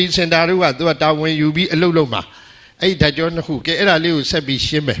sensory center တို့ကသူကတာဝန်ယူပြီးအလုပ်လုပ်မှာအဲ့ဓာတ်ကြောနှစ်ခုကဲအဲ့ဒါလေးကိုဆက်ပြီး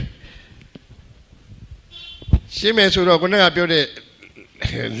ရှင်းမယ်ဆိုတော့ခုနကပြောတဲ့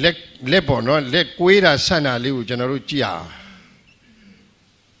လက်ပေါ်နော်လက်ကွေးတာဆန့်တာလေးကိုကျွန်တော်တို့ကြည့်အောင်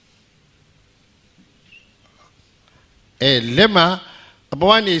လက်မှာအ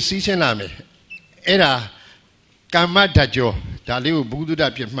ပေါ်ကနေစီးဆင်းလာမယ်အဲ့ဒါကာမဓာတ်ကြောဒါလေးကိုဘုဒ္ဓတ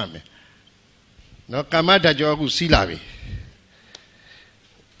ပြမှတ်မယ်နော်ကာမဓာတ်ကြောအခုစီးလာပြီ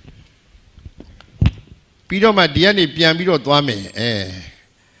ပြီးတော့မှဒီကနေပြန်ပြီးတော့သွားမယ်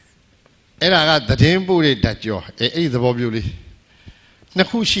အဲ့ဒါကသတင်းပို့တဲ့ဓာတ်ကြောအဲ့ဒီသဘောမျိုးလေးနှစ်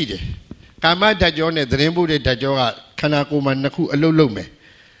ခုရှိတယ်ကာမဓာတ်ကြောနဲ့သတင်းပို့တဲ့ဓာတ်ကြောကခန္ဓာကိုယ်မှာနှစ်ခုအလုပ်လုပ်မယ်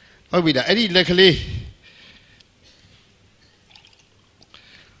ဟုတ်ပြီလားအဲ့ဒီလက်ကလေး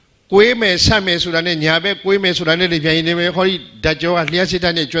ကွေးမယ်ဆက်မယ်ဆိုတာနဲ့ညာဘက်ကွေးမယ်ဆိုတာနဲ့လေပြန်ရင်နေမယ်ခေါ်ဒီဓာတ်ကြောကလျှက်စစ်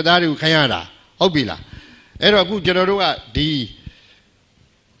တဲ့ကြွက်သားတွေကိုခိုင်းရတာဟုတ်ပြီလားအဲ့တော့အခုကျွန်တော်တို့ကဒီ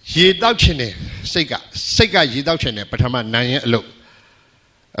ရေတောက်ချင်တယ်စိတ်ကရေတောက်ချင်တယ်ပထမနာရင်အလုပ်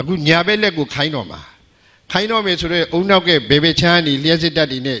အခုညာဘက်လက်ကိုခိုင်းတော့မှာခိုင်းတော့မယ်ဆိုတော့အုံနောက်ကဘေဘေချမ်းနေလျှက်စစ်တက်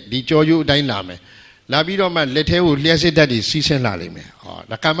တွေနဲ့ဒီကြောရိုးအတိုင်းလာမယ်လာပြီးတော့မှလက်ထဲကိုလျှက်စစ်တက်တွေစီးဆင်းလာလိမ့်မယ်ဟော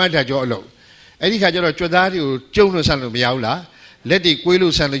ဒါကာမဓာတ်ကြောအလုပ်အဲ့ဒီခါကျတော့ကြွက်သားတွေကိုကျုံလို့ဆန့်လို့မရဘူးလားလက်တွေကွေး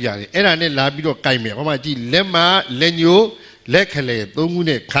လို့ဆန့်လို့ရတယ်အဲ့ဒါနဲ့လာပြီးတော့ကင်မယ်ဟောမှကြည့်လက်မလက်ညိုးလက်ခလေသုံးခု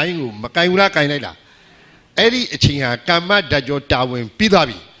နဲ့ခိုင်းကိုမကင်ဘူးလားကင်လိုက်လားအဲ့ဒီအချိန်ဟာကာမဓာတ်ကြောတာဝန်ပြီးသွား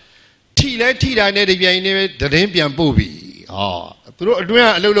ပြီထိလဲထိတာနဲ့တပြိုင်နက်သတင်းပြန်ပို့ပြီဟောသူတို့အတွင်းက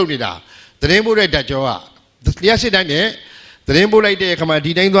အလုပ်လုပ်နေတာသတင်းပို့တဲ့ဓာတ်ကြောကလျှက်စစ်တိုင်းနဲ့သတင်းပို့လိုက်တဲ့အခါမှာ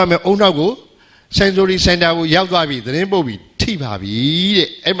ဒီတိုင်းသွားမယ်အုံနောက်ကို sensory center ကိုရောက်သွားပြီသတင်းပို့ပြီထိပါပြီတဲ့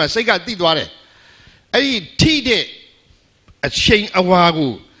အဲ့မှာစိတ်ကတိသွားတယ်အဲ့ဒီထိတဲ့အချိန်အဝါ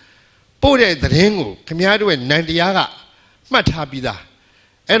ကိုပို့တဲ့သတင်းကိုခင်ဗျားတို့ရဲ့နန္တရားကမှတ်ထားပြီးသား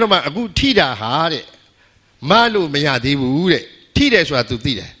အဲ့တော့မှအခုထိတာဟာတဲ့မလို့မရသေးဘူးတဲ့ထိတယ်ဆိုတာ तू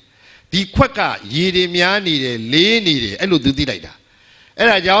သိတယ်ဒီခွက်ကရေတွေများနေတယ်လေးနေတယ်အဲ့လို तू သိလိုက်တာအဲ့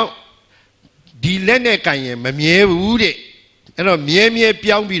ဒါကြောင့်ဒီလက်နဲ့ကင်ရင်မမြဲဘူးတဲ့အဲ့တော့မြဲ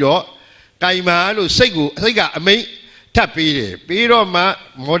ပြောင်းပြီးတော့ကင်မာလို့စိတ်ကအမိတ်ထပ်ပေးတယ်ပြီးတော့မှ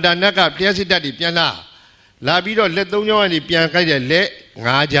မော်ဒန်နက်ကလျှက်စစ်တက်တွေပြန်လာပြီးတော့လက်သုံးချောင်းကနေပြန်ခိုက်တဲ့လက်၅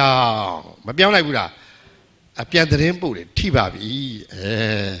ချောင်းမပြောင်းလိုက်ဘူးလားအပြန်သတင်းပို့တယ်ထိပါပြီ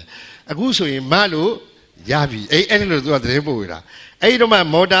အခုဆိုရင်မလို့ရပြီအဲ့လိုသူကသတင်းပို့ရတာအဲ့ဒီတော့မှ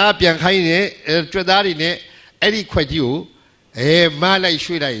မော်တာပြန်ခိုင်းနေကြွက်သားတွေနဲ့အဲ့ဒီခွက်ကြီးကိုမလိုက်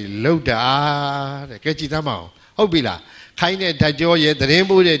ရွှေ့လိုက်လှုပ်တာတဲ့ကဲကြည်သားမအောင်ဟုတ်ပြီလားခိုင်းတဲ့ဓာတ်ကြောရဲ့သတင်း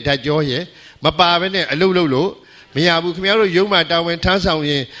ပို့တဲ့ဓာတ်ကြောရဲ့မပါဘဲနဲ့အလုပ်လုပ်လို့မရဘူးခင်ဗျားတို့ရုံးမှာတာဝန်ထမ်းဆောင်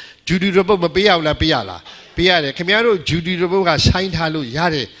ရင်ဂျူဒီရပုတ်မပေးရဘူးလားပေးရလားပေးရတယ်ခင်ဗျားတို့ဂျူဒီရပုတ်ကဆိုင်းထားလို့ရ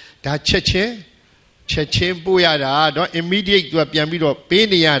တယ်ဒါချက်ချင်းပို့ရတာတော့ immediate သူကပြန်ပြီးတော့ပေး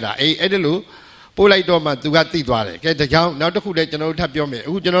နေရတာအဲ့ဒါလို့ပို့လိုက်တော့မှသူကသိသွားတယ်ကဲဒါကြောင့်နောက်တစ်ခုလည်းကျွန်တော်တို့ထပ်ပြောမယ်အ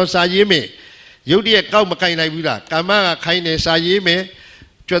ခုကျွန်တော်စာရေးမယ်ရုပ်တရက်ကောက်မကင်လိုက်ဘူးလားကာမကခိုင်းနေစာရေးမယ်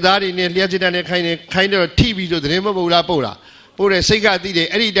ကြွက်သားတွေနဲ့လျှက်စစ်တန်းနဲ့ခိုင်းတော့ထိပြီးဆိုသတင်းမပို့လားပို့တဲ့စိတ်ကသိတယ်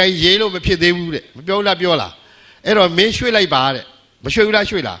အဲ့ဒီတိုင်းရေးလို့မဖြစ်သေးဘူးတဲ့မပြောလားပြောလားအဲ့တော့မင်းရွှေ့လိုက်ပါတဲ့မရွှေ့ဘူးလား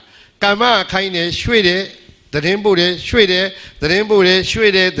ရွှေ့လားကာမခိုင်းနေရွှေ့တယ်သတင်းပို့တယ်ရွှေ့တယ်သတင်းပို့တယ်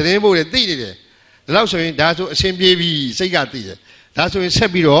ရွှေ့တယ်သတင်းပို့တယ်သိနေတယ်ဒါလို့ဆိုရင်ဒါဆိုအဆင်ပြေပြီစိတ်ကသိတယ်ဒါဆိုရင်ဆ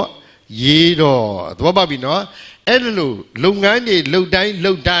က်ပြီးတော့ရေးတော့သဘောပေါက်ပြီနော်အဲ့လိုလုပ်ငန်းတွေလုပ်တို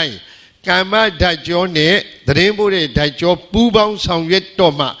င်းကာမဓာတ်ကြောနဲ့သတင်းပို့တဲ့ဓာတ်ကြောပူးပေါင်းဆောင်ရွက်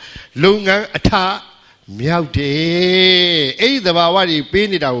တော့မှလုပ်ငန်းအထမြောက်တယ်အဲ့ဒီသဘာဝတွေပေး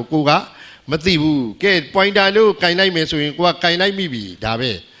နေတာကိုကမသိဘူးကဲ pointer လို့ကင်လိုက်မယ်ဆိုရင်ကိုကကင်လိုက်မိပြီဒါ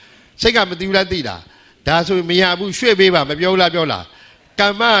ပဲစိတ်ကမသိဘူးလားသိတာဒါဆိုရင်မရဘူးရွှေ့ပေးပါမပြောလားပြောလားကာ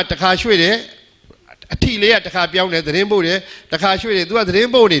မတခါရွှေ့တယ်အထီလေးကတခါပြောင်းတယ်သတင်းပို့တယ်တခါရွှေ့တယ် तू ကသတ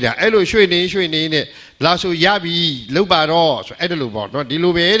င်းပို့နေတာအဲ့လိုရွှေ့နေနဲ့လာဆိုရပြီလောက်ပါတော့ဆိုအဲ့ဒါလိုပေါ့နော်ဒီ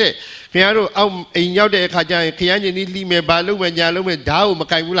လိုပဲတဲ့ခင်ဗျားတို့အောက်အိမ်ရောက်တဲ့အခါကျရင်ခရမ်းကျင်ကြီးလှီးမယ်ဘာလုပ်မယ်ညာလုပ်မယ်ဓာတ်ကိုမ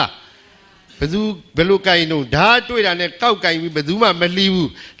ကင်ဘူးလားဘယ်လိုကင်တော့ဓာတ်တွေ့တာနဲ့ကောက်ကင်ပြီးဘယ်သူမှမလှီးဘူး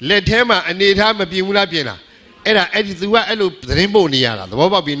လက်ထဲမှာအနေထားမပြင်ဘူးလားပြင်လားအဲ့ဒီ तू ကအဲ့လိုသတင်းပို့နေရတာသဘော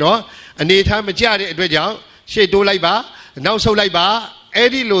ပေါက်ပြီနော်အနေထားမကျတဲ့အတွက်ကြောင့်ရှေ့တိုးလိုက်ပါနောက်ဆုတ်လိုက်ပါအဲ့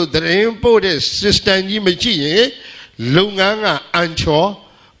ဒီလိုသတင်းပို့တဲ့ system ကြီးမကြည့်ရင်လုပ်ငန်းကအန်ချော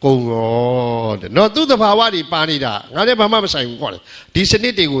ကုန်ရောတဲ့နော်သူ့သဘာဝတွေပါနေတာငါလည်းဘာမှမဆိုင်ဘူးခေါ်တယ်ဒီစန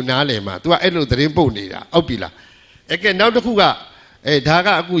စ်တွေကိုနားလည်မှာ तू ကအဲ့လိုသတင်းပို့နေတာဟုတ်ပြီလားကဲနောက်တစ်ခုကဒါက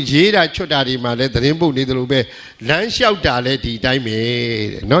အခုရေးတာချွတ်တာတွေမှာလည်းသတင်းပို့နေတယ်လို့ပဲလမ်းလျှောက်တာလည်းဒီတိုင်းပဲ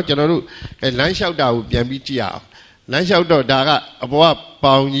တဲ့နော်ကျွန်တော်တို့လမ်းလျှောက်တာကိုပြန်ပြီးကြည့်ရအောင်လမ်းလျှောက်တော့ဒါကအပေါ်က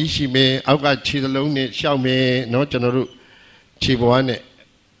ပေါင်ကြီးရှိမယ်အောက်ကခြေစလုံးနဲ့လျှောက်မယ်နော်ကျွန်တော်တို့ခြေပေါ်နဲ့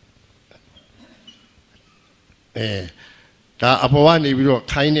ဒါအပေါ်ကနေပြီးတော့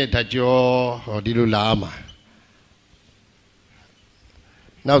ခိုင်းတဲ့ဓာတ်ကြောဟောဒီလိုလာမှာ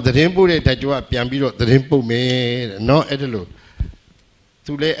နောက်သတင်းပို့တဲ့ဓာတ်ကြောကပြန်ပြီးတော့သတင်းပို့မယ်တဲ့နော်အဲ့ဒါလို့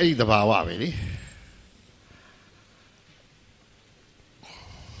သူလည်းအဲ့ဒီသဘာဝပဲလေ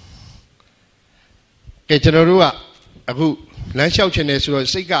ကဲကျွန်တော်တို့ကအခုလမ်းလျှောက်ချင်တယ်ဆိုတော့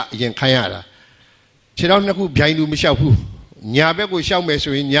စိတ်ကအရင်ခိုင်းရတာခြေထောက်နှစ်ခုဗျိုင်းလူမလျှောက်ဘူးညာဘက်ကိုလျှောက်မယ်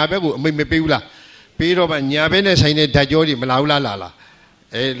ဆိုရင်ညာဘက်ကိုအမိတ်မပေးဘူးလားပေးတော့မှညာဘက်နဲ့ဆိုင်တဲ့ဓာတ်ကြောတွေမလာဘူးလား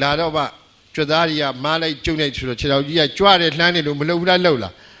လာတော့မှကျွတ်သားတွေကမားလိုက်ကျုံလိုက်ဆိုတော့ခြေထောက်ကြီးကကြွတယ်လှမ်းတယ်လို့မလုပ်ဘူးလားလှုပ်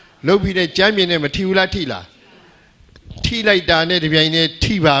လားလှုပ်ပြီးတဲ့ကြမ်းမြင်နဲ့မထီဘူးလားထိလားထိလိုက်တာနဲ့တပြိုင်နဲ့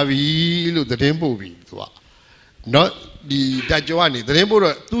ထိပါပြီလို့သတင်းပို့ပြီသူကနော်ဒီဓာတ်ကြောကနေသတင်းပို့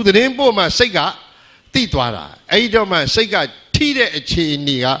တော့သူသတင်းပို့မှစိတ်ကတိသွားတာအဲ့ဒီတော့မှစိတ်ကထိတဲ့အခြေအ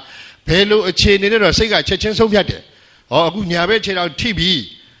နေကဘယ်လိုအခြေအနေနဲ့တော့စိတ်ကချက်ချင်းဆုံးဖြတ်တယ်ဟောအခုညာဘက်ခြေထောက်ထိပြီ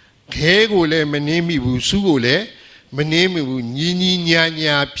ခဲကိုလည်းမနှင်းမိဘူးစူးကိုလည်းမနှင်းမိဘူးညီညီညာ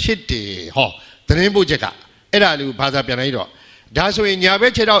ညာဖြစ်တယ်ဟောသတင်းပို့ချက်ကအဲ့ဒါလေးကိုဘာသာပြန်လိုက်တော့ဒါဆိုရင်ညာဘ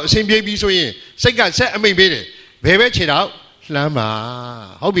က်ခြေထောက်အဆင်ပြေပြီဆိုရင်စိတ်ကဆက်အမိန်ပေးတယ်ဘယ်ဘက်ခြေထောက်လှမ်းပါ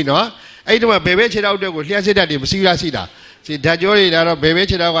ဟုတ်ပြီနော်အဲ့ဒီတော့ဘယ်ဘက်ခြေထောက်အတွက်ကိုလျှက်စစ်တတ်တယ်မစီးလားစီးတာစီဓာတ်ကြောတွေလာတော့ဘယ်ဘက်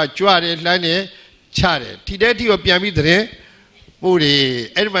ခြေထောက်ကကြွတယ်လှမ်းတယ်ချတယ်ထိတဲ့ထိကိုပြန်ပြီးသတင်းပို့တယ်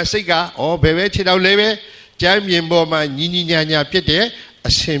အဲ့ဒီမှာစိတ်ကဩဘယ်ဘက်ခြေထောက်လဲပဲကျမ်းမြင်ပေါ်မှာညီညီညာညာဖြစ်တယ်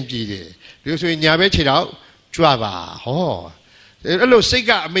အဆင်ပြေတယ်ဒီလိုဆိုရင်ညာဘက်ခြေထောက်ကြွပါဟောအဲ့လိုစိတ်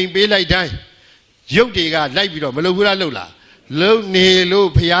ကအမိန်ပေးလိုက်တိုင်းရုပ်တွေကလိုက်ပြီးတော့မလုပ်ဘူးလားလုပ်လားလုံနေလို့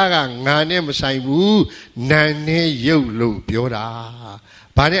ဖះကငါနဲ့မဆိုင်ဘူးနာနဲ့ရုပ်လို့ပြောတာ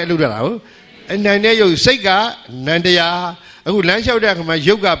ဘာနဲ့အလုပ်တာဟုတ်အနန္နဲ့ရုပ်စိတ်ကနန္တရားအခုလမ်းလျှောက်တဲ့အခါမှာ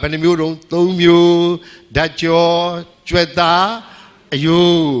ရုပ်ကဘယ်နှမျိုးတုံး၃မျိုးဓာတ်ကြောကြွက်သားအ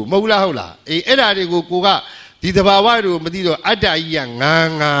ယိုးမဟုတ်လားဟုတ်လားအေးအဲ့ဓာတွေကိုကိုကဒီသဘာဝတွေကိုမသိတော့အတ္တကြီးက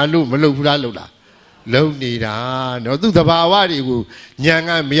ငါလို့မလုပ်ဘူးလားလုပ်လားလုံနေတာနော်သူသဘာဝတွေကိုဉာဏ်က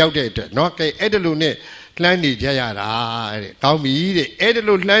မရောက်တဲ့အတွက်နော်ကဲအဲ့ဒါလို့နဲ့လှမ်းနေကြရတာတဲ့ကောင်းပြီတဲ့အဲ့ဒါ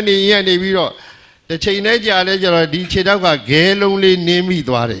လို့လှမ်းနေရနေပြီးတော့တစ်ချိန်နဲ့ကြာလဲကျတော့ဒီခြေထောက်ကဂဲလုံးလေးနင်းမိ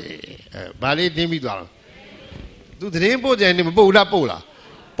သွားတယ်ဘာလေးနင်းမိသွားတော့သူသတင်းပို့တယ်နေမပို့လားပို့လား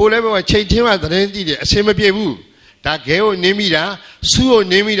ပို့လဲပို့ချိန်ချင်းကသတင်းကြည့်တယ်အစင်မပြေဘူးဒါဂဲကိုနင်းမိတာစူးကို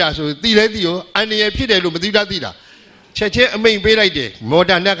နင်းမိတာဆိုသိလဲသိရောအန္တရာယ်ဖြစ်တယ်လို့မသိလားသိလားချက်ချင်းအမိန်ပေးလိုက်တယ်မော်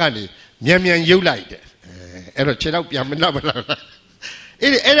တာနက်ကနေမြန်ရုပ်လိုက်တယ်အဲ့တော့ခြေထောက်ပြန်မနှက်မလား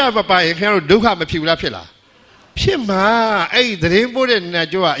အဲ့ဒါမပါရင်ခင်ဗျားတို့ဒုက္ခမဖြစ်ဘူးလားဖြစ်လားဖြစ်မှာအဲ့ဒီသတင်းပို့တဲ့နတ်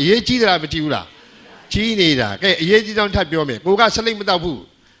ကျော်ကအရေးကြီးသလားမကြည့်ဘူးလားကြီးနေတာကဲအရေးကြီးဆုံးထပ်ပြောမယ်ကိုကစလိတ်မတောက်ဘူး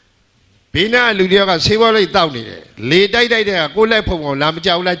ဘေးနာလူတယောက်ကဆေးဝါးလိတ်တောက်နေတယ်လေတိုက်တဲ့ကကိုလက်ဖုံအောင်လာမ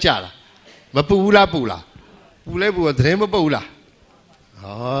ကြောက်လားကြာလားမပူဘူးလားပူလားပူလဲပူသတင်းမပုတ်ဘူးလား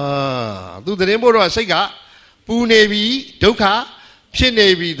သူသတင်းပို့တော့စိတ်ကပူနေပြီဒုက္ခဖြစ်နေ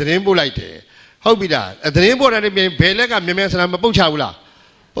ပြီသတင်းပို့လိုက်တယ်ဟုတ်ပြီလားသတင်းပို့တဲ့ပြင်ဘယ်လက်ကမြဲဆရာမပုတ်ချဘူးလား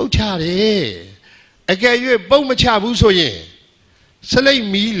ပုတ်ချတယ်အကယ်၍ပုတ်မချဘူးဆိုရင်စလိတ်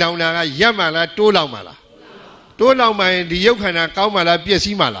မီလောင်တာကရပ်မှလားတိုးလောင်မှလားတိုးလောင်မှရင်ဒီရုပ်ခန္ဓာကောင်းမှလားပျက်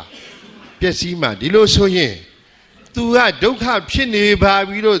စီးမှလားပျက်စီးမှဒီလိုဆိုရင်သူကဒုက္ခဖြစ်နေပါ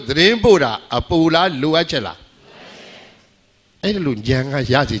ပြီလို့သတင်းပို့တာအပူလားလိုအပ်ချက်လားအဲ့ဒါလို့ဉာဏ်က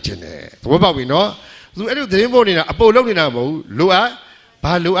ရစီခြင်းတယ်သဘောပေါက်ပြီနော်သူအဲ့လိုသတင်းပို့နေတာအပူလုံးနေတာမဟုတ်ဘူးလိုအပ်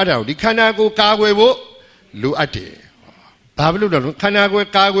ဘာလိုအပ်တာဒီခန္ဓာကိုယ်ကာကွယ်ဖို့လိုအပ်တယ်ဘာဖြစ်လို့လဲခန္ဓာကိုယ်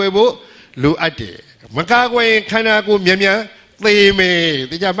ကာကွယ်ဖို့လိုအပ်တယ်မကာကွယ်ရင်ခန္ဓာကိုယ်မြန်သေမယ်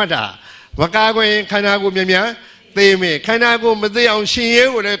တရားမှတ်တာမကာကွယ်ရင်ခန္ဓာကိုယ်မြန်သေမယ်ခန္ဓာကိုယ်မသေအောင်ရှင်ရဲ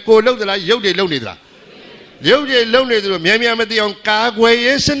ကိုလည်းကိုယ်လှုပ်သလားရုပ်တွေလှုပ်နေသလားရုပ်တွေလှုပ်နေသလိုမြန်မသေအောင်ကာကွယ်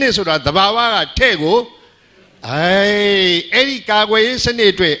ရေးစနစ်ဆိုတာသဘာဝကထဲ့ကိုအဲ့ဒီကာကွယ်ရေးစနစ်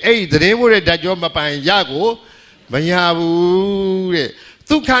အတွက်အဲ့ဒီသတင်းပို့တဲ့ဓာတ်ကြောမပိုင်ရကိုမရဘူးတဲ့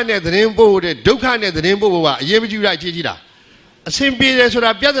ဒုက္ခနဲ့သတင်းပို့တဲ့ဒုက္ခနဲ့သတင်းပို့ဖို့ကအရေးမကြီးလားအရေးကြီးလားအဆင်ပြေတယ်ဆို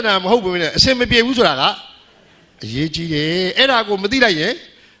တာပြဿနာမဟုတ်ဘူးနဲ့အဆင်မပြေဘူးဆိုတာကအရေးကြီးတယ်အဲ့ဒါကိုမသိလိုက်ရင်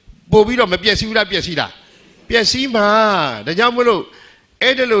ပို့ပြီးတော့မပျက်စီးဘူးလားပျက်စီးလားပျက်စီးမှာဒါကြောင့်မလို့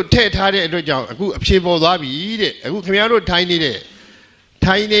အဲ့ဒါလို့ထည့်ထားတဲ့အတွက်ကြောင့်အခုအဖြေပေါ်သွားပြီတဲ့အခုခင်ဗျားတို့ထိုင်နေ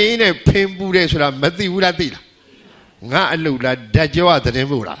နဲ့ဖင်ပူတယ်ဆိုတာမသိဘူးလားသိလားငါအလုပ်လားဓာတ်ကြောသတင်း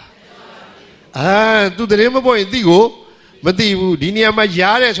ပို့လားသူသတင်းမပို့ရင်သိကိုမသိဘူးဒီနေရာမှာ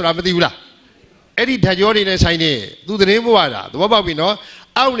ရားတယ်ဆိုတာမသိဘူးလားအဲ့ဒီဓာတ်ကြောတွေနဲ့ဆိုင်နေသူသတင်းပို့ရတာသဘောပေါက်ပြီနော်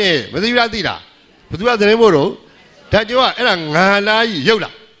အောက်နေမသိဘူးလားသိလားဘသူကသတင်းပို့တော့ဓာတ်ကြောကအဲ့ဒါငါလားရုပ်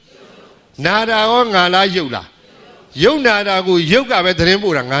လားနာတာရောငါလားရုပ်လားရုပ်နာတာကိုရုပ်ကပဲသတင်း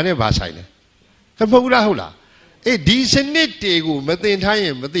ပို့တာငါနဲ့ဘာဆိုင်လဲမဟုတ်ဘူးလားဟုတ်လားအေးဒီစနစ်တွေကိုမသိထားရ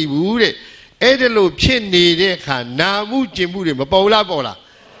င်မသိဘူးတဲ့အဲ့ဒါလို့ဖြစ်နေတဲ့အခါနာမှုကျင်မှုတွေမပေါ်လားပေါ်လား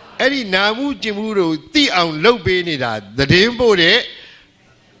အဲ့ဒီနာမှုကျင်မှုတို့သိအောင်လုပ်ပေးနေတာသတင်းပို့တဲ့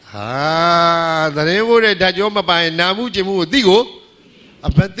သတင်းပို့တဲ့ဓာတ်ကြောမပိုင်နာမှုကျင်မှုကိုသိကို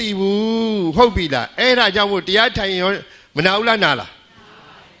မသိဘူးဟုတ်ပြီလားအဲ့ဒါကြောင့်မို့တရားထိုင်ရောမနာဘူးလားနာလား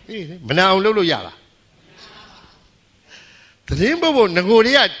မနာအောင်လုပ်လို့ရလားသတင်းပို့ဖို့ငကို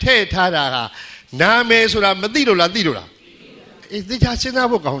တွေကထဲ့ထားတာကနာမယ်ဆိုတာမသိလို့လားသိလို့လားအေးသိချာစဉ်းစား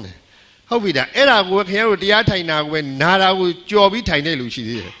ဖို့ကောင်းတယ် ဟုတ်ပြီလားအဲ့ဒါကိုခင်ဗျားတို့တရားထိုင်တာကိုပဲနာတာကိုကြော်ပြီးထိုင်တဲ့လူရှိ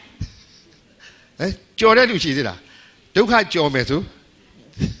သေးတယ်ဟမ်ကြော်တဲ့လူရှိသေးလားဒုက္ခကြော်မယ်ဆို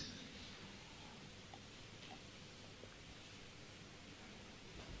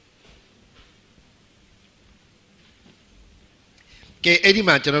ကဲအဲ့ဒီ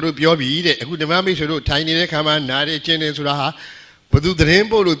မှာကျွန်တော်တို့ပြောပြီးတဲ့အခုဓမ္မမိတ်ဆွေတို့ထိုင်နေတဲ့ခါမှာနားရခြင်းနေဆိုတာဟာဘသူသတင်း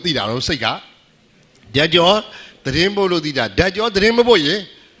ပို့လို့သိတာတော့စိတ်ကဓာတ်ကြောသတင်းပို့လို့သိတာဓာတ်ကြောသတင်းမပို့ရင်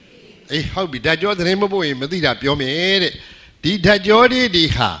အေးဟုတ်ပြီဓာတ်ကြောသတင်းမပို့ရင်မသိတာပြောမယ်တဲ့ဒီဓာတ်ကြောဒီ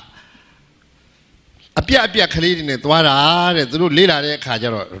ဟာအပြက်ကလေးတွေနဲ့သွားတာတဲ့သူတို့လေးလာတဲ့အခါကျ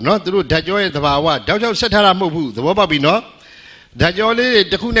တော့နော်သူတို့ဓာတ်ကြောရဲ့သဘာဝတောက်ချောက်ဆက်ထားတာမဟုတ်ဘူးသဘောပေါက်ပြီနော်ဓာတ်ကြောလေးတွေ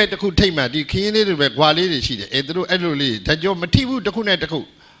တစ်ခုနဲ့တစ်ခုထိတ်မှဒီခင်းလေးတွေပဲကွာလေးတွေရှိတယ်အဲသူတို့အဲ့လိုလေးဓာတ်ကြောမထိဘူးတစ်ခုနဲ့တစ်ခု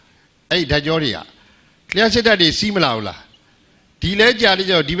အဲ့ဒီဓာတ်ကြောတွေကလျှက်စစ်ဓာတ်တွေစီးမလာဘူးလားဒီလဲကြာလေး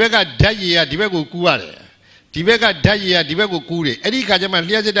ကျတော့ဒီဘက်ကဓာတ်ရည်ကဒီဘက်ကိုကူးရတယ်ဒီဘက်ကဓာတ်ရည်ကဒီဘက်ကိုကူးတယ်အဲ့ဒီခါကျမှ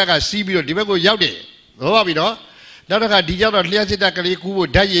လျှက်စစ်ဓာတ်ကစီးပြီးတော့ဒီဘက်ကိုရောက်တယ်သဘောပေါက်ပြီနော်နောက်တစ်ခါဒီကြောက်တော့လျှက်စစ်ဓာတ်ကလေးကူးဖို့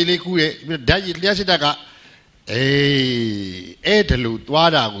ဓာတ်ရည်လေးကူးတယ်ဓာတ်ရည်လျှက်စစ်ဓာတ်ကအေးအဲ့ဒါလို့သွား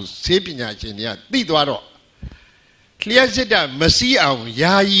တာကိုဆေးပညာရှင်တွေကသိသွားတော့လျှက်စစ်ဓာတ်မစီးအောင်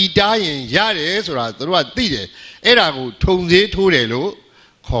ယာယီတားရင်ရတယ်ဆိုတာသူတို့ကသိတယ်အဲ့ဒါကိုထုံသေးထိုးတယ်လို့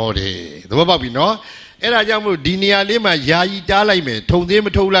ခေါ်တယ်သဘောပေါက်ပြီနော်အဲ့ဒါကြောင့်မလို့ဒီနေရာလေးမှာယာယီတားလိုက်မယ်ထုံသေးမ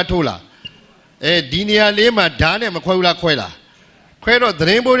ထိုးလားထိုးလားအဲဒီနေရာလေးမှာဓာတ်နဲ့မခွဲဘူးလားခွဲလားခွဲတော့သ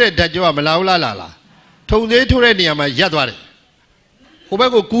တင်းပို့တဲ့ဓာတ်ကြောကမလာဘူးလားလာလားထုံသေးထိုးတဲ့နေရာမှာရပ်သွားတယ်ဟိုဘ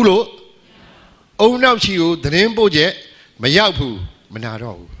က်ကိုကူးလို့အုံနောက်ချီကိုသတင်းပို့ချက်မရောက်ဘူးမနာ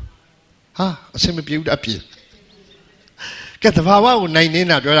တော့ဘူးဟာအစင်မပြေဘူးအပြေကဲသဘာဝကိုနိုင်နေ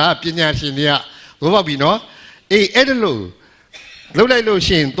တာပြောတာပညာရှင်တွေကဘောပေါက်ပြီနော်အေးအဲ့ဒါလို့လှုပ်လိုက်လို့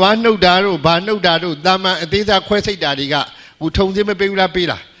ရှိရင်သွားနှုတ်တာတို့ဘာနှုတ်တာတို့တာမန်အသေးစားခွဲစိတ်တာတွေကဟိုထုံစင်းမပေးဘူးလားပေး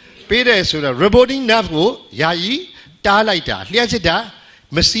လားပေးတယ်ဆိုတော့ reporting nerve ကိုယာယီတားလိုက်တာလျှက်စစ်တာ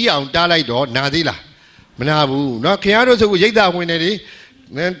မစီးအောင်တားလိုက်တော့နာသေးလားမနာဘူးเนาะခင်ဗျားတို့ဆိုကိုရိတ်တာဝင်နေတယ်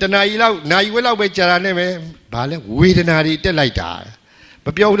တနာရီလောက်နာရီဝက်လောက်ပဲကြာတာနဲ့ပဲဘာလဲဝေဒနာတွေတက်လိုက်တာမ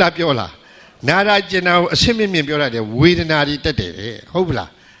ပြောဘူးလားပြောလားနာတာကျင်တာကိုအဆင့်မြင့်ပြောရတယ်ဝေဒနာတွေတက်တယ်ဟုတ်ဘူးလား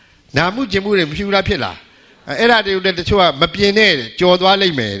နာမှုကျင်မှုတွေမဖြစ်ဘူးလားဖြစ်လားအဲ့ဒါတွေကိုလည်းတချို့ကမပြင်းနဲ့ကြော်သွားလို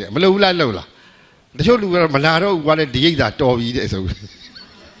က်မယ်တဲ့မလုပ်ဘူးလားလုပ်လားတချို့လူကတော့မလာတော့ဘူးကွာလေဒီရိတ်တာတော်ပြီတဲ့ဆို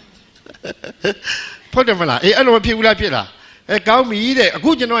ဟုတ်တယ်မလားအေးအဲ့လိုမဖြစ်ဘူးလားဖြစ်လားကောင်းပြီတဲ့အခု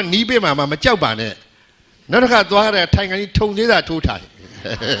ကျွန်တော်ကနီးပေးမှာမကြောက်ပါနဲ့နောက်တစ်ခါသွားတဲ့ထိုင်ကန်ကြီးထုံသေးတာထိုးထားတယ်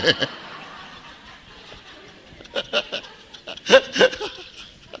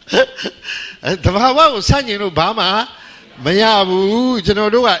တဘာဝကိုစန့်ကျင်လို့ဘာမှမရဘူးကျွန်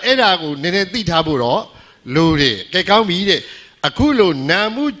တော်တို့ကအဲ့ဒါကိုနည်းနည်းသိထားဖို့တော့လိုတယ်ကဲကောင်းပြီတဲ့အခုလိုနာ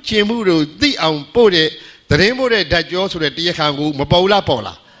မှုကျင်မှုတို့သိအောင်ပို့တဲ့သတင်းပို့တဲ့ဓာတ်ကြောဆိုတဲ့တရားခံကိုမပေါ်လားပေါ်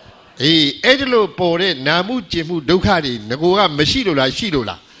လားအေးအဲ့ဒါလို့ပေါ်တဲ့နာမှုကျင်မှုဒုက္ခတွေငကိုကမရှိလို့လားရှိလို့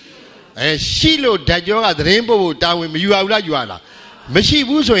လားရှိလို့ဓာတ်ကြောကသတင်းပို့ဖို့တာဝန်မယူရဘူးလားယူရလားမရှိ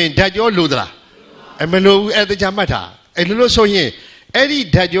ဘူးဆိုရင်ဓာတ်ကြောလိုသလားမလိုဘူးအဲ့ဒါချမှတ်တာအဲ့လိုလို့ဆိုရင်အဲ့ဒီ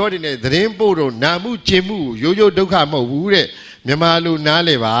ဓာတ်ကြောတွေနဲ့သတင်းပို့တော့နာမှုကျင်မှုရိုးရိုးဒုက္ခမဟုတ်ဘူးတဲ့မြန်မာလူနား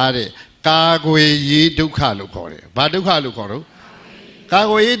လေပါတဲ့ကာကွယ်ရေးဒုက္ခလို့ခေါ်တယ်ဘာဒုက္ခလို့ခေါ်တော့ကာ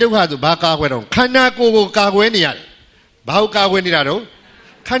ကွယ်ရေးဒုက္ခဆိုဘာကာကွယ်တော့ခန္ဓာကိုယ်ကိုကာကွယ်နေရတယ်ဘာကိုကာကွယ်နေတာတော့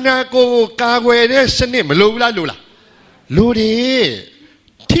ခန္ဓာကိုယ်ကိုကာကွယ်တဲ့စနစ်မလိုဘူးလားလိုလားလိုတယ်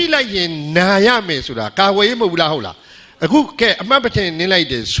ထိလိုက်ရင်နာရမယ်ဆိုတာကာကွယ်ရေးမဟုတ်ဘူးလားဟုတ်လားအခုကဲအမှတ်ပထင်နင်းလိုက်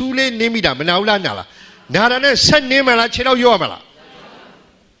တယ်စူးလေးနင်းမိတာမနာဘူးလားနာလားနာတာနဲ့ဆက်နင်းမလားခြေတော့ရော့ရမလား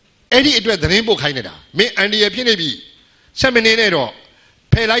အဲ့ဒီအတွက်သတင်းပို့ခိုင်းနေတာမင်းအန်ဒီရဖြစ်နေပြီဆက်မနေနဲ့တော့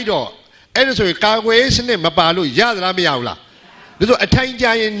ဖယ်လိုက်တော့အဲ့ဒါဆိုရင်ကာကွယ်ရေးစနစ်မပါလို့ရသလားမရဘူးလားဒါဆိုအထိုင်ကြ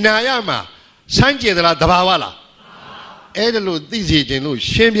ရင်နာရမှာစမ်းကျင်သလားတဘာဝလားအဲ့ဒါလို့သိစေခြင်းလို့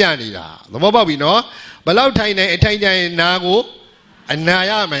ရှင်းပြနေတာသဘောပေါက်ပြီနော်ဘလောက်ထိုင်နေအထိုင်ကြရင်နာကိုအနာ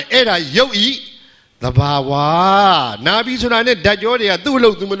ရမယ်အဲ့ဒါရုပ်ဤသဘာဝနာပြီဆိုတာနဲ့ဓာတ်ကြောတွေကသူ့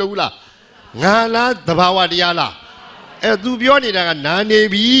လို့သူမလုပ်ဘူးလားငါလားသဘာဝတရားလားအဲ့သူပြောနေတာကနာနေ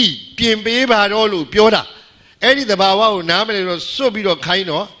ပြီပြင်ပေးပါတော့လို့ပြောတာအဲ့ဒီသဘာဝကိုနားမလဲတော့စွတ်ပြီးတော့ခိုင်း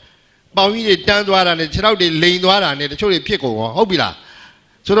တော့ပေါင်ကြီးတွေတန်းသွားတာနဲ့ခြေထောက်တွေလိန်သွားတာနဲ့တချို့တွေဖြစ်ကုန်ရောဟုတ်ပြီလား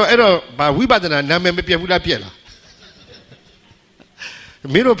ဆိုတော့အဲ့တော့ဘာဝိပဿနာနာမည်မပြတ်ဘူးလားပြက်လား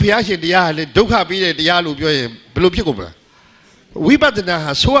မင်းတို့ဘုရားရှင်တရားကလေဒုက္ခပေးတဲ့တရားလို့ပြောရင်ဘယ်လိုဖြစ်ကုန်မလဲဝိပဿနာ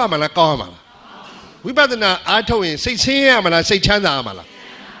ဟာဆိုးရမလားကောင်းရမလားဝိပဿနာအားထုတ်ရင်စိတ်ဆင်းရဲရမလားစိတ်ချမ်းသာရမလား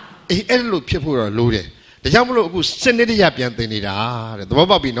အေးအဲ့လိုဖြစ်ဖို့တော့လိုတယ်ဒါကြောင့်မလို့အခုစနစ်တရပြန်သင်နေတာတဲ့သဘော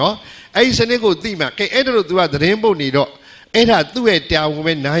ပေါက်ပြီနော်အဲ့ဒီစနစ်ကိုသိမှကဲအဲ့ဒါလို့ तू ကသတင်းပို့နေတော့အဲ့ဒါသူ့ရဲ့တရားဝင်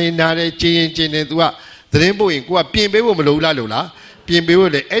ပဲနာရင်နာတယ်ကျင်းရင်ကျင်းတယ် तू ကသတင်းပို့ရင်ကိုကပြင်ပေးဖို့မလိုဘူးလားလို့လားပြင်ပေး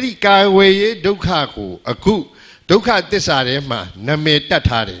ဖို့လေအဲ့ဒီကာဝေရေးဒုက္ခကိုအခုဒုက္ခသစ္စာထဲမှာနာမည်တတ်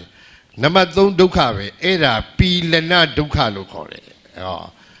ထားတယ်နံပါတ်3ဒုက္ခပဲအဲ့ဒါပီလနဒုက္ခလို့ခေါ်တယ်ဟော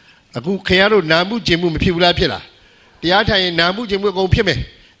အခုခင်ဗျားတို့နာမှုကျင်မှုမဖြစ်ဘူးလားဖြစ်လားတရားထိုင်ရင်နာမှုကျင်မှုအကုန်ဖြစ်မယ်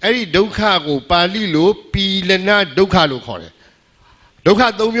အဲ့ဒီဒုက္ခကိုပါဠိလိုပီလနာဒုက္ခလို့ခေါ်တယ်ဒုက္ခ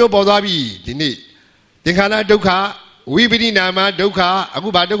၃မျိုးပေါ်သွားပြီဒီနေ့သင်္ခါရဒုက္ခဝိပရိနာမဒုက္ခအခု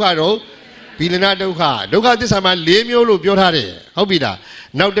ဘာဒုက္ခတော့ပီလနာဒုက္ခဒုက္ခသစ္စာမှာ၄မျိုးလို့ပြောထားတယ်ဟုတ်ပြီလား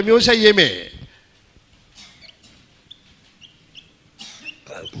နောက်တစ်မျိုးဆက်ရေးမယ်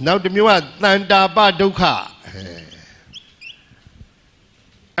နောက်တစ်မျိုးကတန်တာပဒုက္ခ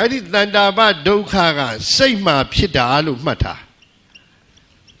အဲ့ဒီတန်တာပဒုက္ခကစိတ်မှာဖြစ်တာလို့မှတ်ထား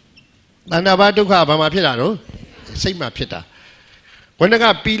တန်တာပဒုက္ခဘာမှာဖြစ်တာတော့စိတ်မှာဖြစ်တာဘုန်းက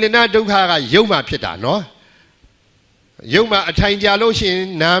ပီလနာဒုက္ခကရုပ်မှာဖြစ်တာနော်ရုပ်မှာအထိုင်ကြလို့ရှိရင်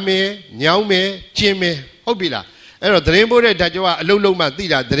နာမယ်ညောင်းမယ်ကျင်မယ်ဟုတ်ပြီလားအဲ့တော့သတင်းပို့တဲ့ဓာတ်ကြောကအလုံးလုံးမှသိ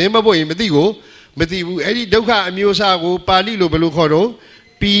တာသတင်းမပို့ရင်မသိဘူးအဲ့ဒီဒုက္ခအမျိုးအစားကိုပါဠိလိုဘယ်လိုခေါ်တော့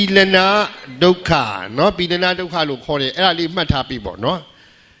ပီလနာဒုက္ခနော်ပီလနာဒုက္ခလို့ခေါ်တယ်အဲ့ဒါလေးမှတ်ထားပြီပေါ့နော်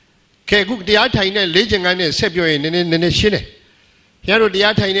ကဲအခုတရားထိုင်တဲ့လေ့ကျင့်ခန်းနဲ့ဆက်ပြောရင်နည်းနည်းရှင်းတယ်ခင်ဗျားတို့တ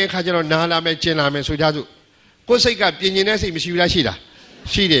ရားထိုင်တဲ့အခါကျတော့နားလာမယ်ကျင်လာမယ်ဆိုကြစို့ကိုယ်စိတ်ကပြင်ကျင်တဲ့စိတ်မရှိဘူးလားရှိလား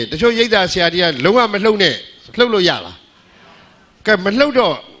ရှိတယ်တချို့ရိတ်တာဆရာကြီးကလုံးဝမလှုပ်နဲ့လှုပ်လို့ရလားကဲမလှုပ်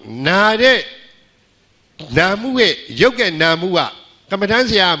တော့နာတဲ့နာမှုရဲ့ရုပ်ကနာမှုကကမ္မထမ်း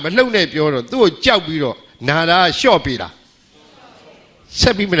ဆရာမလှုပ်နဲ့ပြောတော့သူ့ကိုကြောက်ပြီးတော့နာတာလျှော့ပေးတာဆ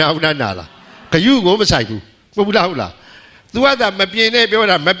က်ပြီးမနာဘူးလားနာလားဂယုကိုမဆိုင်ဘူးမဟုတ်လား तू ကသာမပြင်းနဲ့ပြော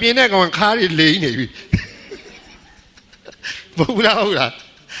တာမပြင်းတဲ့ကောင်ခါးတွေလိမ့်နေပြီမဟုတ်လား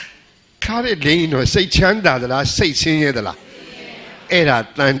ခါးတွေလိမ့်တော့စိတ်ချမ်းသာသလားစိတ်ဆင်းရဲသလားအဲ့ဒါ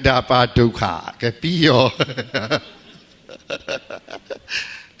တန်တာပါဒုက္ခကဲပြီးရော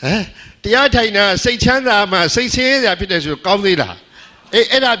ဟမ်တရားထိုင်တာစိတ်ချမ်းသာမှစိတ်ဆင်းရဲတာဖြစ်တယ်ဆိုကောင်းသေးလား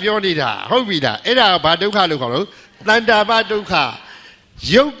အဲ့ဒါပြောနေတာဟုတ်ပြီလားအဲ့ဒါဘာဒုက္ခလို့ခေါ်လို့တန်တာပါဒုက္ခ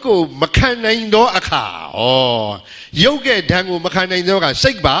ရုပ်ကိုမခံနိုင်သောအခါရုပ်ကဓာတ်ကိုမခံနိုင်သောအခါ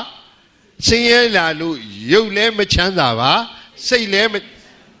စိတ်ပါဆင်းရဲလာလို့ရုပ်လည်းမချမ်းသာပါစိတ်လည်း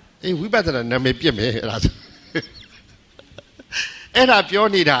ဝိပဿနာနာမည်ပြည့်မယ်အဲ့ဒါပြော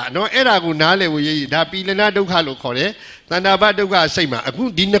နေတာနော်အဲ့ဒါကိုနားလည်ဖို့ရေးဒါပီလနာဒုက္ခလို့ခေါ်တယ်တဏ္ဍာပဒုက္ခစိတ်မှာအခု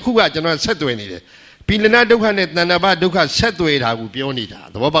ဒီနှစ်ခုကကျွန်တော်ဆက်သွယ်နေတယ်ပီလနာဒုက္ခနဲ့တဏ္ဍာပဒုက္ခဆက်သွယ်တာကိုပြောနေတာ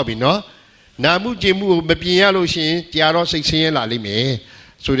သဘောပေါက်ပြီနော်နာမှုကျင်မှုကိုမပြင်ရလို့ရှိရင်တရားတော်စိတ်ဆင်းရဲလာလိမ့်မယ်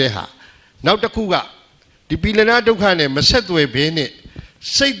ဆိုတဲ့ဟာနောက်တစ်ခုကဒီပီလနာဒုက္ခနဲ့မဆက်သွယ်ဘဲနဲ့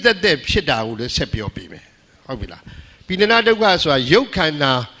စိတ်သက်ဖြစ်တာကိုလည်းဆက်ပြောပြမယ်ဟုတ်ပြီလားပီလနာဒုက္ခဆိုတာရုပ်ခန္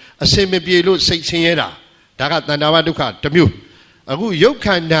ဓာအစင်မပြေလို့စိတ်ဆင်းရဲတာဒါကတဏ္ဍာပဒုက္ခတစ်မျိုးအခုရုပ်ခ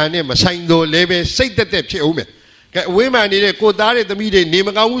န္ဓာနဲ့မဆိုင်တော့လည်းပဲစိတ်သက်ဖြစ်အောင်မယ်ကဲအဝေးမှာနေတဲ့ကိုသားတဲ့သမီးတွေနေမ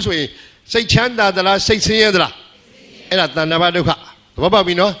ကောင်းဘူးဆိုရင်စိတ်ချမ်းသာသလားစိတ်ဆင်းရဲသလားအဲ့ဒါတဏ္ဍာပဒုက္ခသဘောပေါက်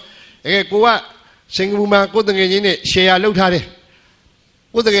ပြီနော်ကိုကစင်ကာပူမှာကိုတငယ်ချင်းနဲ့ share လုပ်ထားတယ်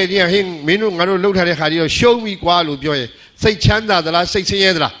ကိုတငယ်ချင်းကဟင်းမင်းတို့ငါတို့လုပ်ထားတဲ့ခါကြီးတော့ရှုံးပြီကွာလို့ပြောရင်စိတ်ချမ်းသာသလားစိတ်ဆင်း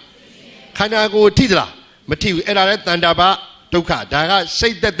ရဲသလားခန္ဓာကိုယ်ထိသလားမထိဘူးအဲ့ဒါလည်းတဏ္ဍာပဒုက္ခဒါကစိ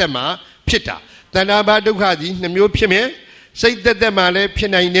တ်သက်မှာဖြစ်တာတဏ္ဍာပဒုက္ခကြီးနှမျိုးဖြစ်မယ်စိတ်သက်မှာလည်းဖြ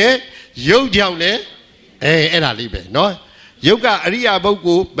စ်နိုင်တယ်ရုပ်ကြောင့်လည်းအဲ့ဒါလေးပဲနော်ရုပ်ကအရိယာပုဂ္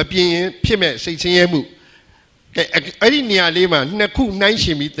ဂိုလ်မပြင်းရင်ဖြစ်မဲ့စိတ်ဆင်းရဲမှုအဲ့ဒီနေရာလေးမှာနှစ်ခုနှိုင်းရှ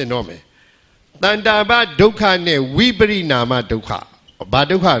င်ပြီးသင်တော့မယ်တဏ္ဍာပဒုက္ခနဲ့ဝိပရိနာမဒုက္ခဘာ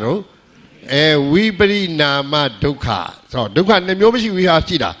ဒုက္ခတော့ဝိပရိနာမဒုက္ခဆိုတော့ဒုက္ခနှစ်မျိုးမရှိဘူးဟာ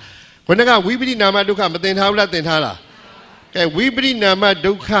ရှိတာခုနကဝိပရိနာမဒုက္ခမသင်ထားဘူးလားသင်ထားလားဝိပရိနာမ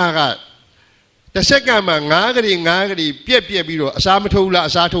ဒုက္ခကတစ်စက္ကန့်မှာ9ကလေးပြက်ပြီးတော့အစားမထိုးလား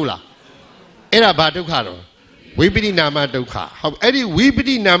အစားထိုးလားအဲ့ဒါဘာဒုက္ခတော့ဝိပရိနာမဒုက္ခဟုတ်အဲ့ဒီဝိပ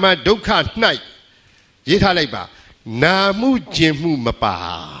ရိနာမဒုက္ခ၌ရေးထားလိုက်ပါနာမှုကျင်မှုမပါ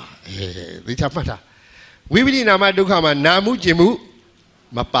သိချမှတ်တာဝိပရိနာမဒုက္ခမှာနာမှုကျင်မှု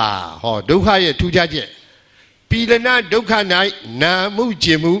မပါဒုက္ခရဲ့ထူးခြားချက်ပီလနာဒုက္ခ၌နာမှုကျ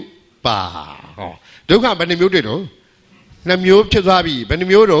င်မှုပါဒုက္ခဘယ်နှမျိုးတွေ့တော့နှမျိုးဖြစ်သွားပြီဘယ်နှ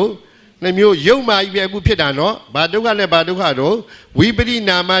မျိုးတော့နှမျိုးရုပ်မာကြီးပဲအခုဖြစ်တာနော်ဘာဒုက္ခနဲ့ဘာဒုက္ခတော့ဝိပရိ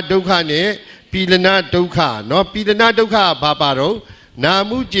နာမဒုက္ခနဲ့ပီလနာဒုက္ခနော်ပီလနာဒုက္ခဘာပါတော့နာ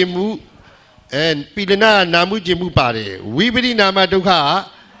မှုကျင်မှုပီလနာနာမှုကျင်မှုပါတယ်ဝိပရိနာမဒုက္ခ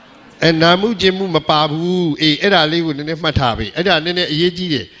နာမှုကျင်မှုမပါဘူးအဲ့ဒါလေးကိုနည်းနည်းမှတ်ထားပြီအဲ့ဒါနည်းနည်းအရေး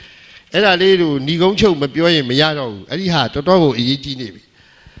ကြီးတယ်အဲ့ဒါလေးကိုညီကုန်းချုပ်မပြောရင်မရတော့ဘူးအဲ့ဒီဟာတော်တော်ကိုအရေးကြီးနေပြီ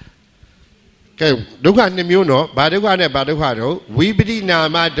ကဲဒုက္ခနှစ်မျိုးနော်ဘာဒုက္ခနဲ့ဘာဒုက္ခတော့ဝိပရိနာ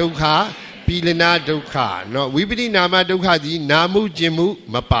မဒုက္ခပီလနာဒုက္ခနော်ဝိပရိနာမဒုက္ခသည်နာမှုကျင်မှု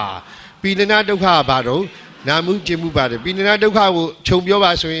မပါပီလနာဒုက္ခဘာတော့နာမှုကျင်မှုပါတယ်ပီလနာဒုက္ခကိုခြုံပြော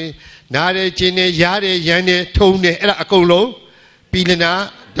ပါဆိုရင်နားတယ်ကျင်တယ်ရားတယ်ရမ်းတယ်ထုံတယ်အဲ့ဒါအကုန်လုံးပီလနာ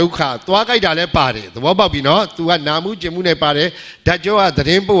ဒုက္ခသွားကြိုက်တာလည်းပါတယ်သဘောပေါက်ပြီနော် तू ကနာမှုကျင်မှုနဲ့ပါတယ်ဓာတ်ကြောကသတ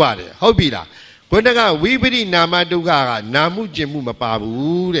င်းပို့ရတယ်ဟုတ်ပြီလား Gunaga Wibidi Nama Duga, Namu Jimu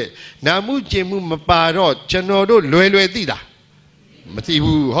Mapabu, Namu Jimu Maparo, Chanodo, Lue Dida.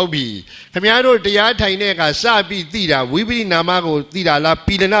 Matibu, Hobby. Camiano, the Yatainega, Sabi Dida, Wibidi Namago Dida, La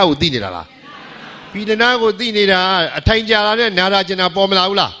Pilanao Dida. Pilanao Dida, a Tainjala, Narajana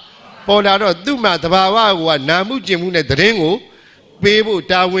Pomalaula. Ponaro, Duma, the Bawa, Namu Jimune Drengo, Bebu,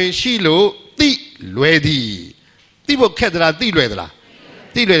 Darwin, Shilo, Di, Luedi. Tibo Kedra, Di Luedra.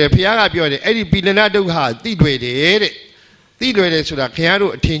 Di Luede, Piaga, Eddie Pilanado, Di Luede, Di Luede, so that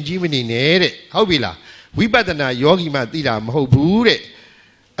Piano, Tinjimini Nere, Hobila. We better not Yogi Matida, Mobure.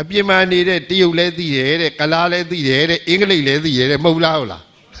 A Pima needed, Dio Ledi, Kalale, the English lady, Molaula.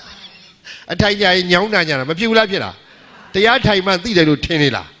 A Taya in Yonana, a few lapilla. The Yataiman Tida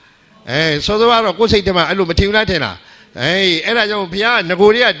Tenila. So the one of say to my Alumatilla Tena. Eh, and I don't Pia,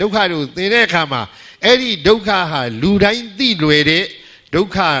 Nagoria, Dokaru, Tinekama, Eddie Doka, Ludain, Di Luede,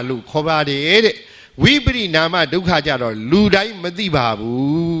 Doka, Lukova, we bring Nama Dokajaro, Ludain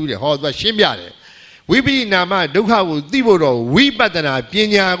Madibabu, the hot was Shimbiade. We be Nama, Duka, Diboro, we Batana,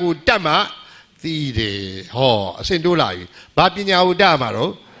 Pina, Dama, the ho, Sendulai, Bapina,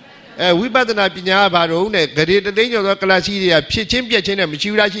 Damaro, we Batana Pina Baro, the danger of the Classidia, Chimpia,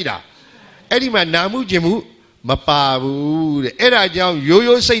 Michura, Ediman Namu Jimu, Mapabu, the Era Jam,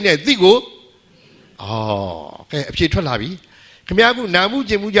 Yo saying that Digo. Oh, Chitolabi. Kamiabu, Namu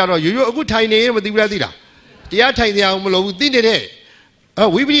Jimujaro, you a good tiny name with the Radida. The Atay Amolo did it. Oh,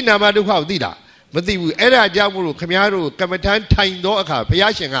 we be Nama Duka Dida. But the Era Jamu, Camaro, Camatan, Time Doka,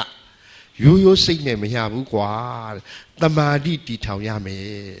 Payashanga. You say name Yabu Qua, the Maditi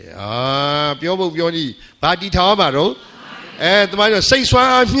Tauyame. Ah, Piobo Bioni, Badi Taumaro, and the man say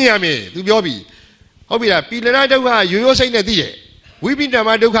Swan near me, to Biobi. Hobila, Pilana, you say that dear. We be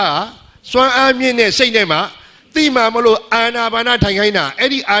Namaduka, Swan Amine, say Nema, Tima Molo, Anabana Tangaina,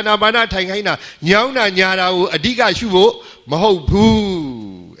 Eddie Anabana Tangaina, Nyana Nyara, Adiga Shubo, Maho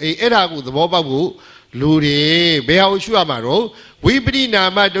Poo. Era with the Bobabu, Ludi, Beao Shuamaro, we bring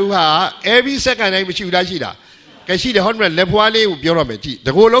Namaduha every second name Shudashida. Can see the 100 Lepuale, Biorometti,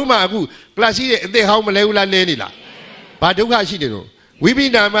 the Goloma, Classy, the Haumaleula Lenila. Baduka Shido. We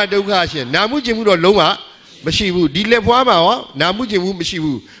bring Namaduka, Namujimu Loma, Mashivu, Dilepuama, Namujimu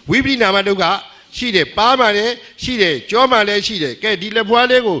Mashivu. We bring Namaduka, she de Pamane, she de Jomale, she de get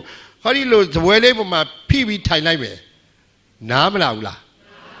Dilepuale, Hollywood, the Wele, PV Tailame. Namalaula.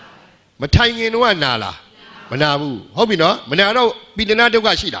 Matangin one nala, Manabu, Hobino, Manado, Bidana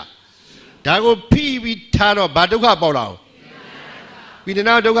Shida. Dago P. Vitano, Baduka Bolao.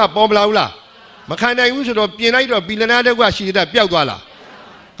 Bidana Bomblaula. Makana Uso, Pianito, Bidana Shida, Piaguala.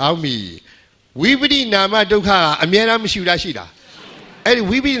 How me? We be Nama Duka, Amena Mishura Shida. And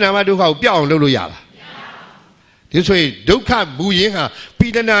we be Nama Duka, Piao Luluya. This way, Duka Buyinga,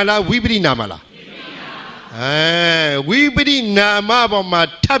 Pidana, we be Namala. We be Nama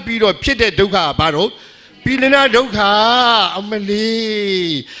Tapiro Pite Duka Baro, Pilana Duka,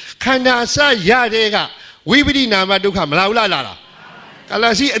 Amali, Kanasa Yadega, we be Nama Duka, Malaula.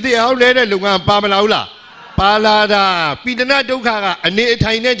 Kalasi at the outlet Lunga Pamalaula, Palada, Pilana Duka, a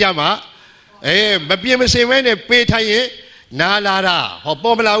Tine Jama, Bapiam Semene, Petaye, Nalada,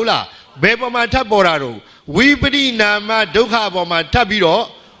 Hopomalaula, Beboma Taboraro, we be Nama Duka Boma Tabiro.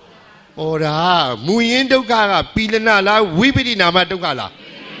 Ora, Muyindo Gara, Pilana, Wibidi Nama Dogala.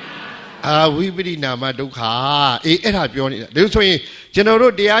 Ah, Wibidi Nama Doka, Era Bioni. This way,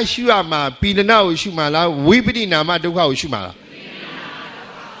 General de Ashuama, Pilana Shumala, Wibidi Nama Doka Shumala.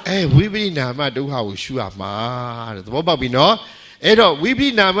 Eh, Wibidi Nama Doka Shuama, the Bobabino, Edo,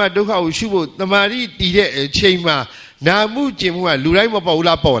 Wibidi Nama Doka Shubu, the Mari Dide Chema, Namu Jimua, Luraima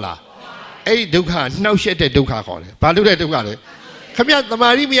Paula Pola. Eh, Doka, no shed a Doka call, Paluda Dogale. Come here, the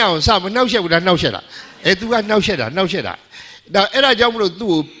Marimia, some no shed with no shedder. A do no shedder, no shedder. Now, Era Jamu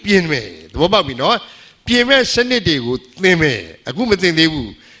do Pienme, the Bobabino, Pieme Senate would name a good thing they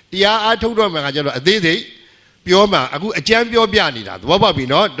would. The I told them a day, Pioma, a champion Bianida, the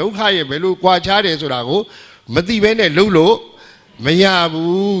Bobabino, don't hire Belu, Quachare, Sorago, Mativene Lulu,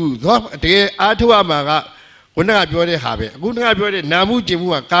 Mayabu, the Atuamaga, when I brought a habit, good I brought a Namu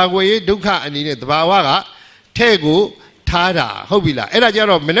Jimua, Kaway, Duka, and in the Bawaga, Tego. Tada, Hobila,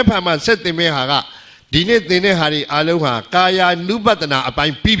 Erajaro, Menepama set the Mehaga, Dinet Dene Hari Aloha, Kaya, Nubatana,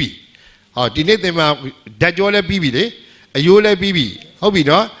 upon Bibi, or Dinet them out, Dajole Bibi, a Yole Bibi,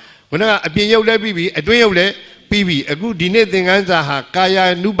 Hobino, when I appear Yole Bibi, a Dwayole Bibi, a good Dinet Danganza,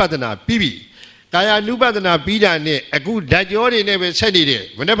 Kaya, Nubatana, Bibi, Kaya, Nubatana, Bida, a good Dajole never said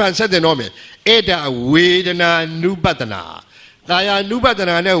it, whenever said the nome, Eda, Wedana, Nubatana, Kaya,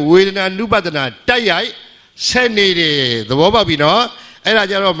 Nubatana, Wedana, Nubatana, Dayai. Send it, the Bobabino, အဲ့ဒါ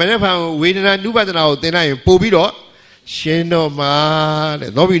ကြတော့မနေ့ကဝေဒနာနုပဒနာကိုသင်လိုက်ရင်ပို့ပြီးတော့ရှင်းတော့မှာ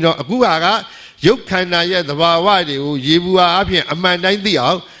တဲ့တော့ပြီးတော့အခုဟာကရုပ်ခန္ဓာရဲ့သဘာဝတွေကိုရေဘူးဟာအဖြစ်အမှန်တိုင်းသိ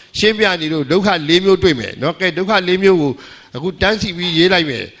အောင်ရှင်းပြနေလို့ဒုက္ခ၄မျိုးတွေ့မယ်နော်ကဲဒုက္ခ၄မျိုးကိုအခုတန်းစီပြီးရေးလိုက်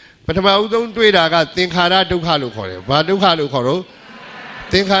မယ်ပထမဦးဆုံးတွေ့တာကသင်္ခါရဒုက္ခလို့ခေါ်တယ်ဘာဒုက္ခလို့ခေါ်တော့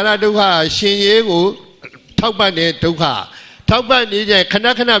သင်္ခါရဒုက္ခရှင်ရေးကိုထောက်ပံ့တဲ့ဒုက္ခထောက်ပံ့နေကြခဏ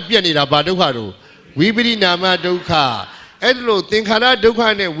ခဏပြက်နေတာဘာဒုက္ခလို့ဝိပရိနာမဒုက္ခအဲ့လိုသင်္ခါရဒုက္ခ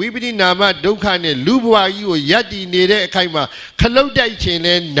နဲ့ဝိပရိနာမဒုက္ခနဲ့လူဘဝကြီးကိုယက်တည်နေတဲ့အခိုက်မှာခလုတ်တိုက်ခြင်း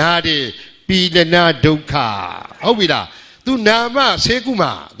လဲနာတယ်ပီလနာဒုက္ခဟုတ်ပြီလားသူနာမဆေးကု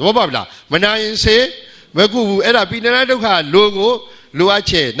မှာသဘောပေါက်လားမနာရင်ဆေးမကုဘူးအဲ့ဒါပီလနာဒုက္ခလိုကိုလိုအပ်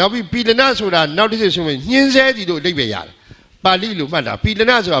ချက်နောက်ပြီးပီလနာဆိုတာနောက်တစ်ချက်ဆိုရင်ညှင်းဆဲသည်လို့အဓိပ္ပာယ်ရတယ်ပါဠိလိုမှတ်တာပီလ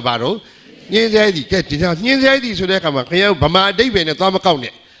နာဆိုတာဘာလို့ညှင်းဆဲသည်ကဲဒီကြောင့်ညှင်းဆဲသည်ဆိုတဲ့အခါမှာခင်ဗျားဗမာအဓိပ္ပာယ်နဲ့သွားမကောက်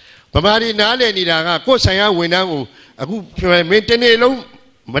နဲ့ဗမာတွေနားလည်နေတာကကိုယ်ဆိုင်ရာဝန်ထမ်းကိုအခုမင်းတနေ့လုံး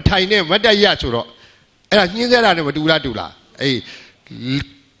မထိုင်နဲ့မတက်ရဆိုတော့အဲ့ဒါညှင်းဆဲတာနဲ့မတူလားအေး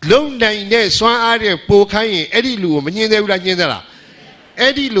လုံနိုင်တဲ့စွမ်းအားတဲ့ပိုခိုင်းရင်အဲ့ဒီလူကိုမညှင်းသေးဘူးလားညှင်းသေးလား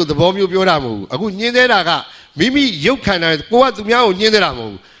အဲ့ဒီလူသဘောမျိုးပြောတာမဟုတ်ဘူးအခုညှင်းသေးတာကမိမိရုပ်ခန္ဓာကိုကသူများကိုညှင်းသေးတာမဟု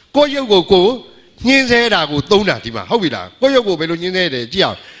တ်ဘူးကိုယ့်ရုပ်ကိုညှင်းသေးတာကိုသုံးတာဒီမှာဟုတ်ပြီလားကိုယ့်ရုပ်ကိုဘယ်လိုညှင်းသေးတယ်ကြည့်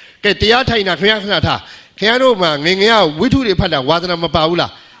အောင်ကဲတရားထိုင်တာခင်ဗျားခဏထားခင်ဗျားတို့မှာငငယ်ဝိထုတွေဖတ်တာဝါသနာမပါဘူး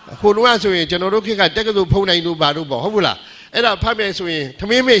လားဟိုလုံးကဆိုရင်ကျွန်တော်တို့ခေတ်ကတက္ကသိုလ်ဖုံးနိုင်လို့ပါတော့ပေါ့ဟုတ်ဘူးလားအဲ့ဒါဖတ်မယ်ဆိုရင်ထ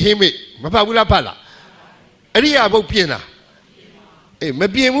မင်းမေ့ဟင်းမေ့မဖတ်ဘူးလားဖတ်လားအရိယာဘုတ်ပြင်လားအေးမ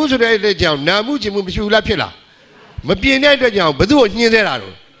ပြင်ဘူးဆိုတဲ့အတွက်ကြောင့်နာမှုခြင်းမှုမရှိဘူးလားဖြစ်လားမပြင်တဲ့အတွက်ကြောင့်ဘယ်သူ့ကိုညှင်းသေးတာ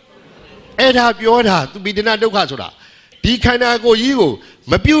တော့အဲ့ဒါပြောတာသူပိဒနာဒုက္ခဆိုတာဒီခန္ဓာကိုယ်ကြီးကို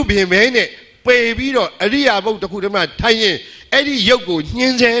မပြုတ်ပြင်မဲနဲ့ပေပြီးတော့အရိယာဘုတ်တစ်ခုတည်းမှထိုင်ရင်အဲ့ဒီရုပ်ကိုညှ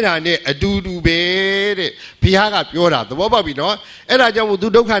င်းဆဲတာနဲ့အတူတူပဲတဲ့ဘုရားကပြောတာသဘောပေါက်ပြီနော်အဲ့ဒါကြောင့်မို့သူ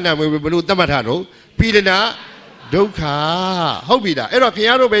ဒုက္ခနာမည်ဘယ်လိုသတ်မှတ်ထားတော့ပိဒနာဒုက္ခဟုတ်ပြီလားအဲ့တော့ခင်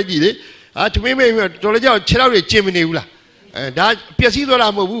ဗျားတို့ပဲကြည့်လေထမင်းမေးတော်လည်းကြောက်ခြေထောက်တွေကျင်မနေဘူးလားဒါပျက်စီးသွားတာ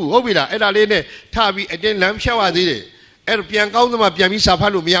မဟုတ်ဘူးဟုတ်ပြီလားအဲ့ဒါလေးနဲ့ထပြီးအတင်းလမ်းဖြောက်ရသေးတယ်အဲ့တော့ပြန်ကောင်းသမားပြန်ပြီးစာဖ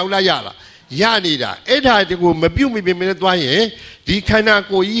တ်လို့မရဘူးလားရလားရနေတာအဲ့ဒါတကူမပြုတ်မပြင်းမနဲ့သွားရင်ဒီခန္ဓာ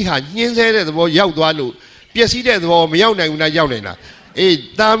ကိုယ်ကြီးဟာညှင်းဆဲတဲ့သဘောရောက်သွားလို့ပျက်စီးတဲ့သဘောမရောက်နိုင်ဘူးလားရောက်နိုင်လားအေး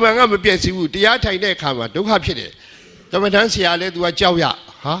တာမန်ကမပျက်စီးဘူးတရားထိုင်တဲ့အခါမှာဒုက္ခဖြစ်တယ်ကမ္မဋ္ဌာန်းဆရာလည်းသူကကြောက်ရ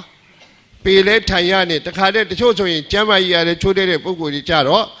ဟာပေလဲထိုင်ရနဲ့တခါတည်းတချို့ဆိုရင်ကျမ်းမာကြီးရတယ်ချိုးတဲ့ပုံကိုယ်ကြီးကြ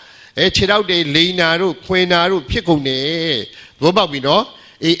တော့ခြေထောက်တွေလိန်နာတို့ခွင်နာတို့ဖြစ်ကုန်တယ်သဘောပေါက်ပြီနော်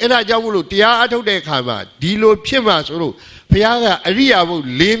အေးအဲ့ဒါကြောင့်မို့လို့တရားအထုတ်တဲ့အခါမှာဒီလိုဖြစ်မှာဆိုလို့ဘုရားကအရိယာဘုတ်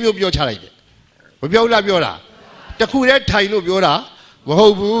၄မျိုးပြောချလိုက်တယ်မပြောလားပြောတာတခုတည်းထိုင်လို့ပြောတာမဟု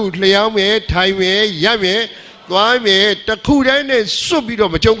တ်ဘူးလျှောင်းမယ်ထိုင်မယ်ရပ်မယ်သွားမယ်တခုတည်းနဲ့စွတ်ပြီး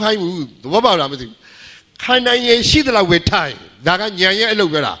တော့မကြုံခိုင်းဘူးသဘောပေါက်လားမသိဘူးခန္ဓာရင်ရှိသလောက်ပဲထိုင်ဒါကဉာဏ်ရဲ့အလု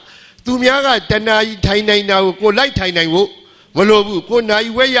ပ်ပြောတာသူများကတဏှာကြီးထိုင်နိုင်တာကိုကိုလိုက်ထိုင်နိုင်ဖို့မလိုဘူးကိုနာယီ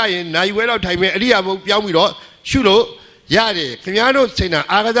ဝဲရရင်နာယီဝဲတော့ထိုင်မယ်အရိယာဘုတ်ပြောင်းပြီးတော့ရှုလို့ရတယ်ခင်ဗျားတို့စိတ်နာ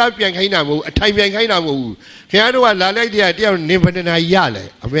အာကစားပြန်ခိုင်းတာမဟုတ်အထိုင်ပြန်ခိုင်းတာမဟုတ်ဘူးခင်ဗျားတို့ကလာလိုက်တဲ့တယောက်နင်ဘယ်နှနာရလဲ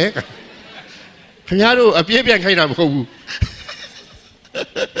အမေခင်ဗျားတို့အပြည့်ပြန်ခိုင်းတာမဟုတ်ဘူး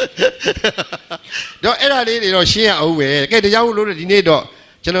တော့အဲ့ဒါလေးတွေတော့ရှင်းရအောင်ပဲကဲဒါကြောင့်လို့ဒီနေ့တော့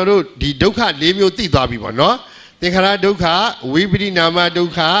ကျွန်တော်တို့ဒီဒုက္ခ၄မျိုးသိသွားပြီပေါ့နော်သင်္ခါရဒုက္ခဝိပရိနာမဒု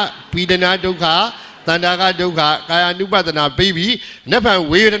က္ခပိဒနာဒုက္ခတဏ္ဍာကဒုက္ခကာယ ानु ပဒနာပြီးပြီးနတ်ဖန်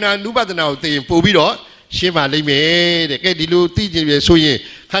ဝေဒနာ ानु ပဒနာကိုသိရင်ပို့ပြီးတော့ရှင်းပါလိမ့်မယ်တဲ့ကဲဒီလိုသိကြပြီဆိုရင်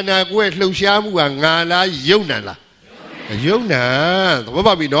ခန္ဓာကိုယ်ရဲ့လှုပ်ရှားမှုကငါလားယုံနံလားယုံနံသဘော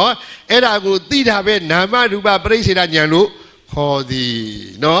ပေါက်ပြီနော်အဲ့ဒါကိုသိတာပဲနာမရူပပရိစ္ဆေဒဉာဏ်လို့ခေါ်သည်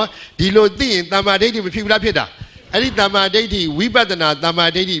နော်ဒီလိုသိရင်တမ္မာဒိဋ္ဌိမဖြစ်ဘူးလားဖြစ်တာအဲ့ဒီတမ္မာဒိဋ္ဌိဝိပဿနာတမ္မာ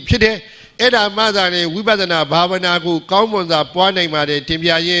ဒိဋ္ဌိဖြစ်တယ်အဲ့ဒါမှသာလေဝိပဿနာဘာဝနာကိုကောင်းမွန်စွာပွားနိုင်ပါတယ်တင်ပြ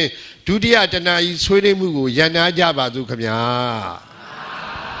ရင်းဒုတိယတဏှာကြီးဆွေးနွေးမှုကိုရန်နာကြပါစို့ခင်ဗျာ